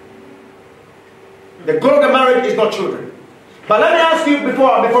the goal of the marriage is not children. But let me ask you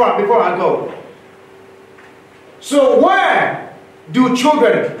before I go. So where do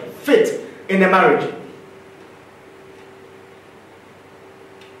children fit in a marriage?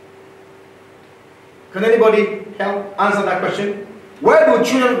 Can anybody help answer that question? Where do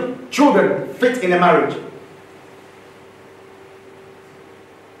children fit in a marriage?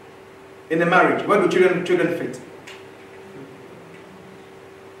 In a marriage, where do children fit?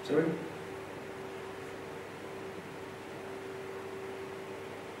 Sorry?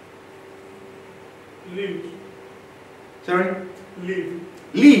 Leave. Sorry? Leave.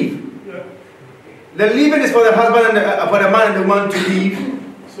 Leave. Yeah. The leaving is for the husband and for the man and the woman to leave.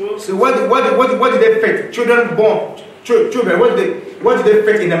 So what do they fit? Children born. Children. What do they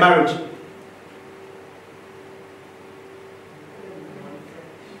fit in the marriage?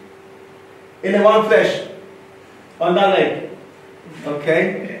 In the one flesh. On that leg.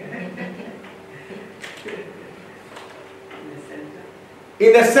 Okay.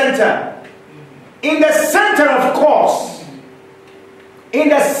 In the center. In the center, of course. In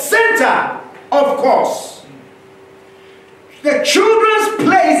the center, of course. The children's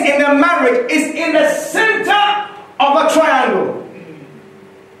place in the marriage is in the center of a triangle.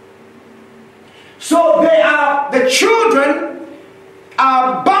 So the children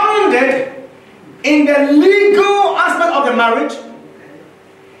are bounded in the legal aspect of the marriage.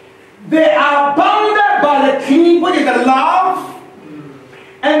 They are bounded by the king, which is the love.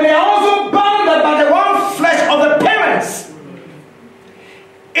 And they are also bounded by the one flesh of the parents.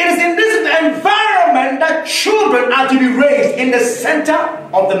 It is in this environment that children are to be raised, in the center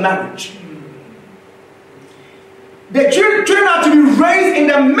of the marriage. The children are to be raised in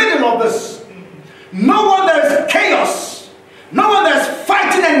the middle of this. No one there is chaos. No one there is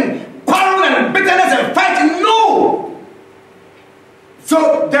fighting and quarreling and bitterness and fighting. No.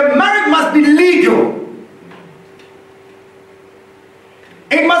 So the marriage must be legal.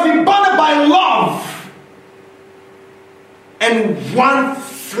 It must be bounded by love and one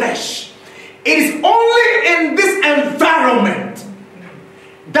flesh. It is only in this environment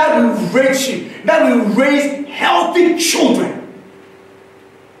that we raise healthy children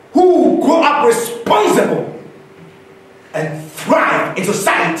who grow up responsible and thrive in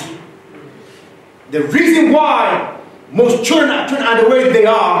society. The reason why most children are the way they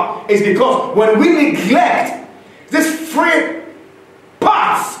are is because when we neglect this free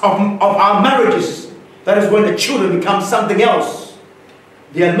parts of our marriages, that is when the children become something else.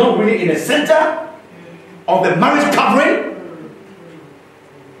 They are not really in the center of the marriage covering.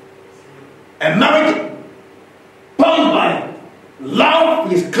 A marriage bound by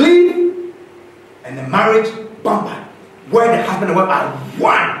love is clean, and the marriage bound by where the husband and wife are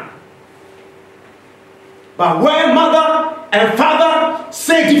one. But where mother and father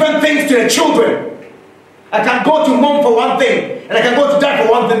say different things to the children, I can go to mom for one thing, and I can go to dad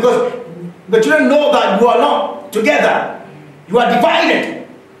for one thing, because the children know that you are not together. You are divided.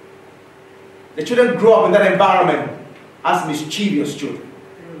 The children grow up in that environment as mischievous children.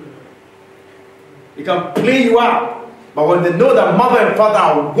 They can play you out, but when they know that mother and father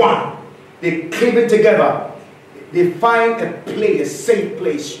are one, they cleave it together. They find a safe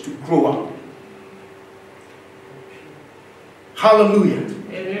place to grow up. Hallelujah.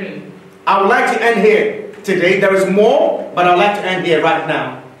 Amen. I would like to end here today. There is more, but I'd like to end here right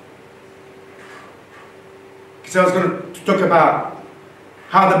now. So I was going to talk about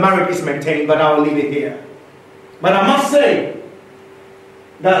how the marriage is maintained, but I will leave it here. But I must say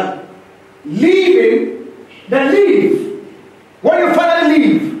that leave, when you finally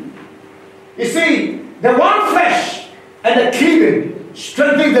leave, you see, the one flesh and the cleaving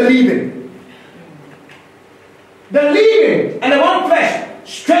strengthens the leaving. The leaving and the one flesh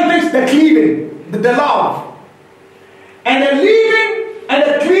strengthens the cleaving, the love. And the leaving and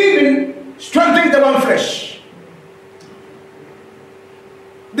the cleaving strengthens the one flesh.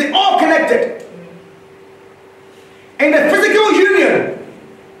 They all connected. In the physical union,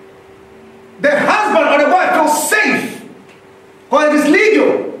 the husband or the wife feels safe because it is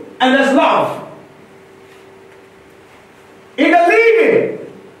legal and there's love. In the leaving,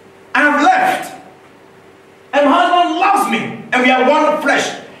 I have left, and my husband loves me, and we are one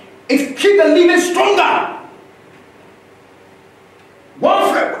flesh. It keeps the leaving stronger. One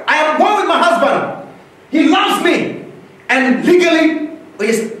flesh. I am one with my husband. He loves me, and legally, we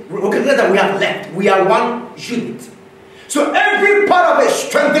have left. We are one unit. So every part of it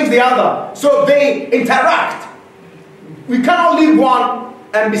strengthens the other. So they interact. We cannot leave one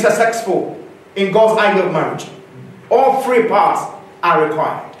and be successful in God's idea of marriage. All three parts are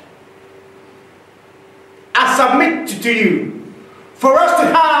required. I submit to you, for us to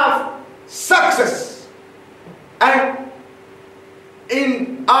have success and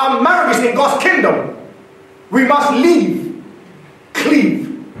in our marriages in God's kingdom, we must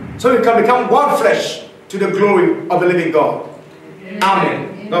cleave, so we can become one flesh to the glory of the living God.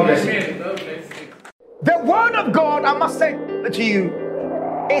 Amen. God bless you. The word of God, I must say to you,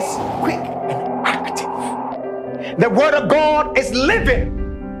 is quick and active. The word of God is living.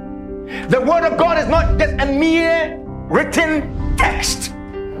 The word of God is not just a mere written text.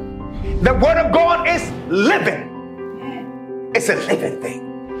 The word of God is living. It's a living thing.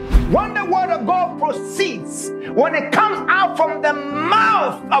 When the word of God proceeds, when it comes out from the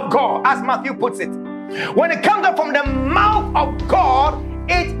mouth of God, as Matthew puts it, when it comes out from the mouth of God,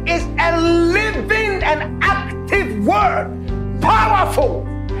 it is a living and active word, powerful,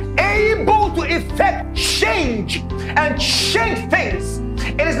 able to effect change and change things.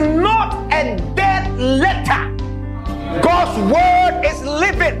 It is not a dead letter. God's word is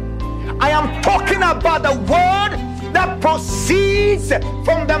living. I am talking about the word that proceeds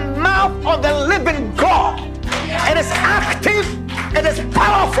from the mouth of the living God. It is active, it is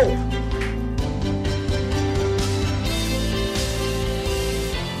powerful,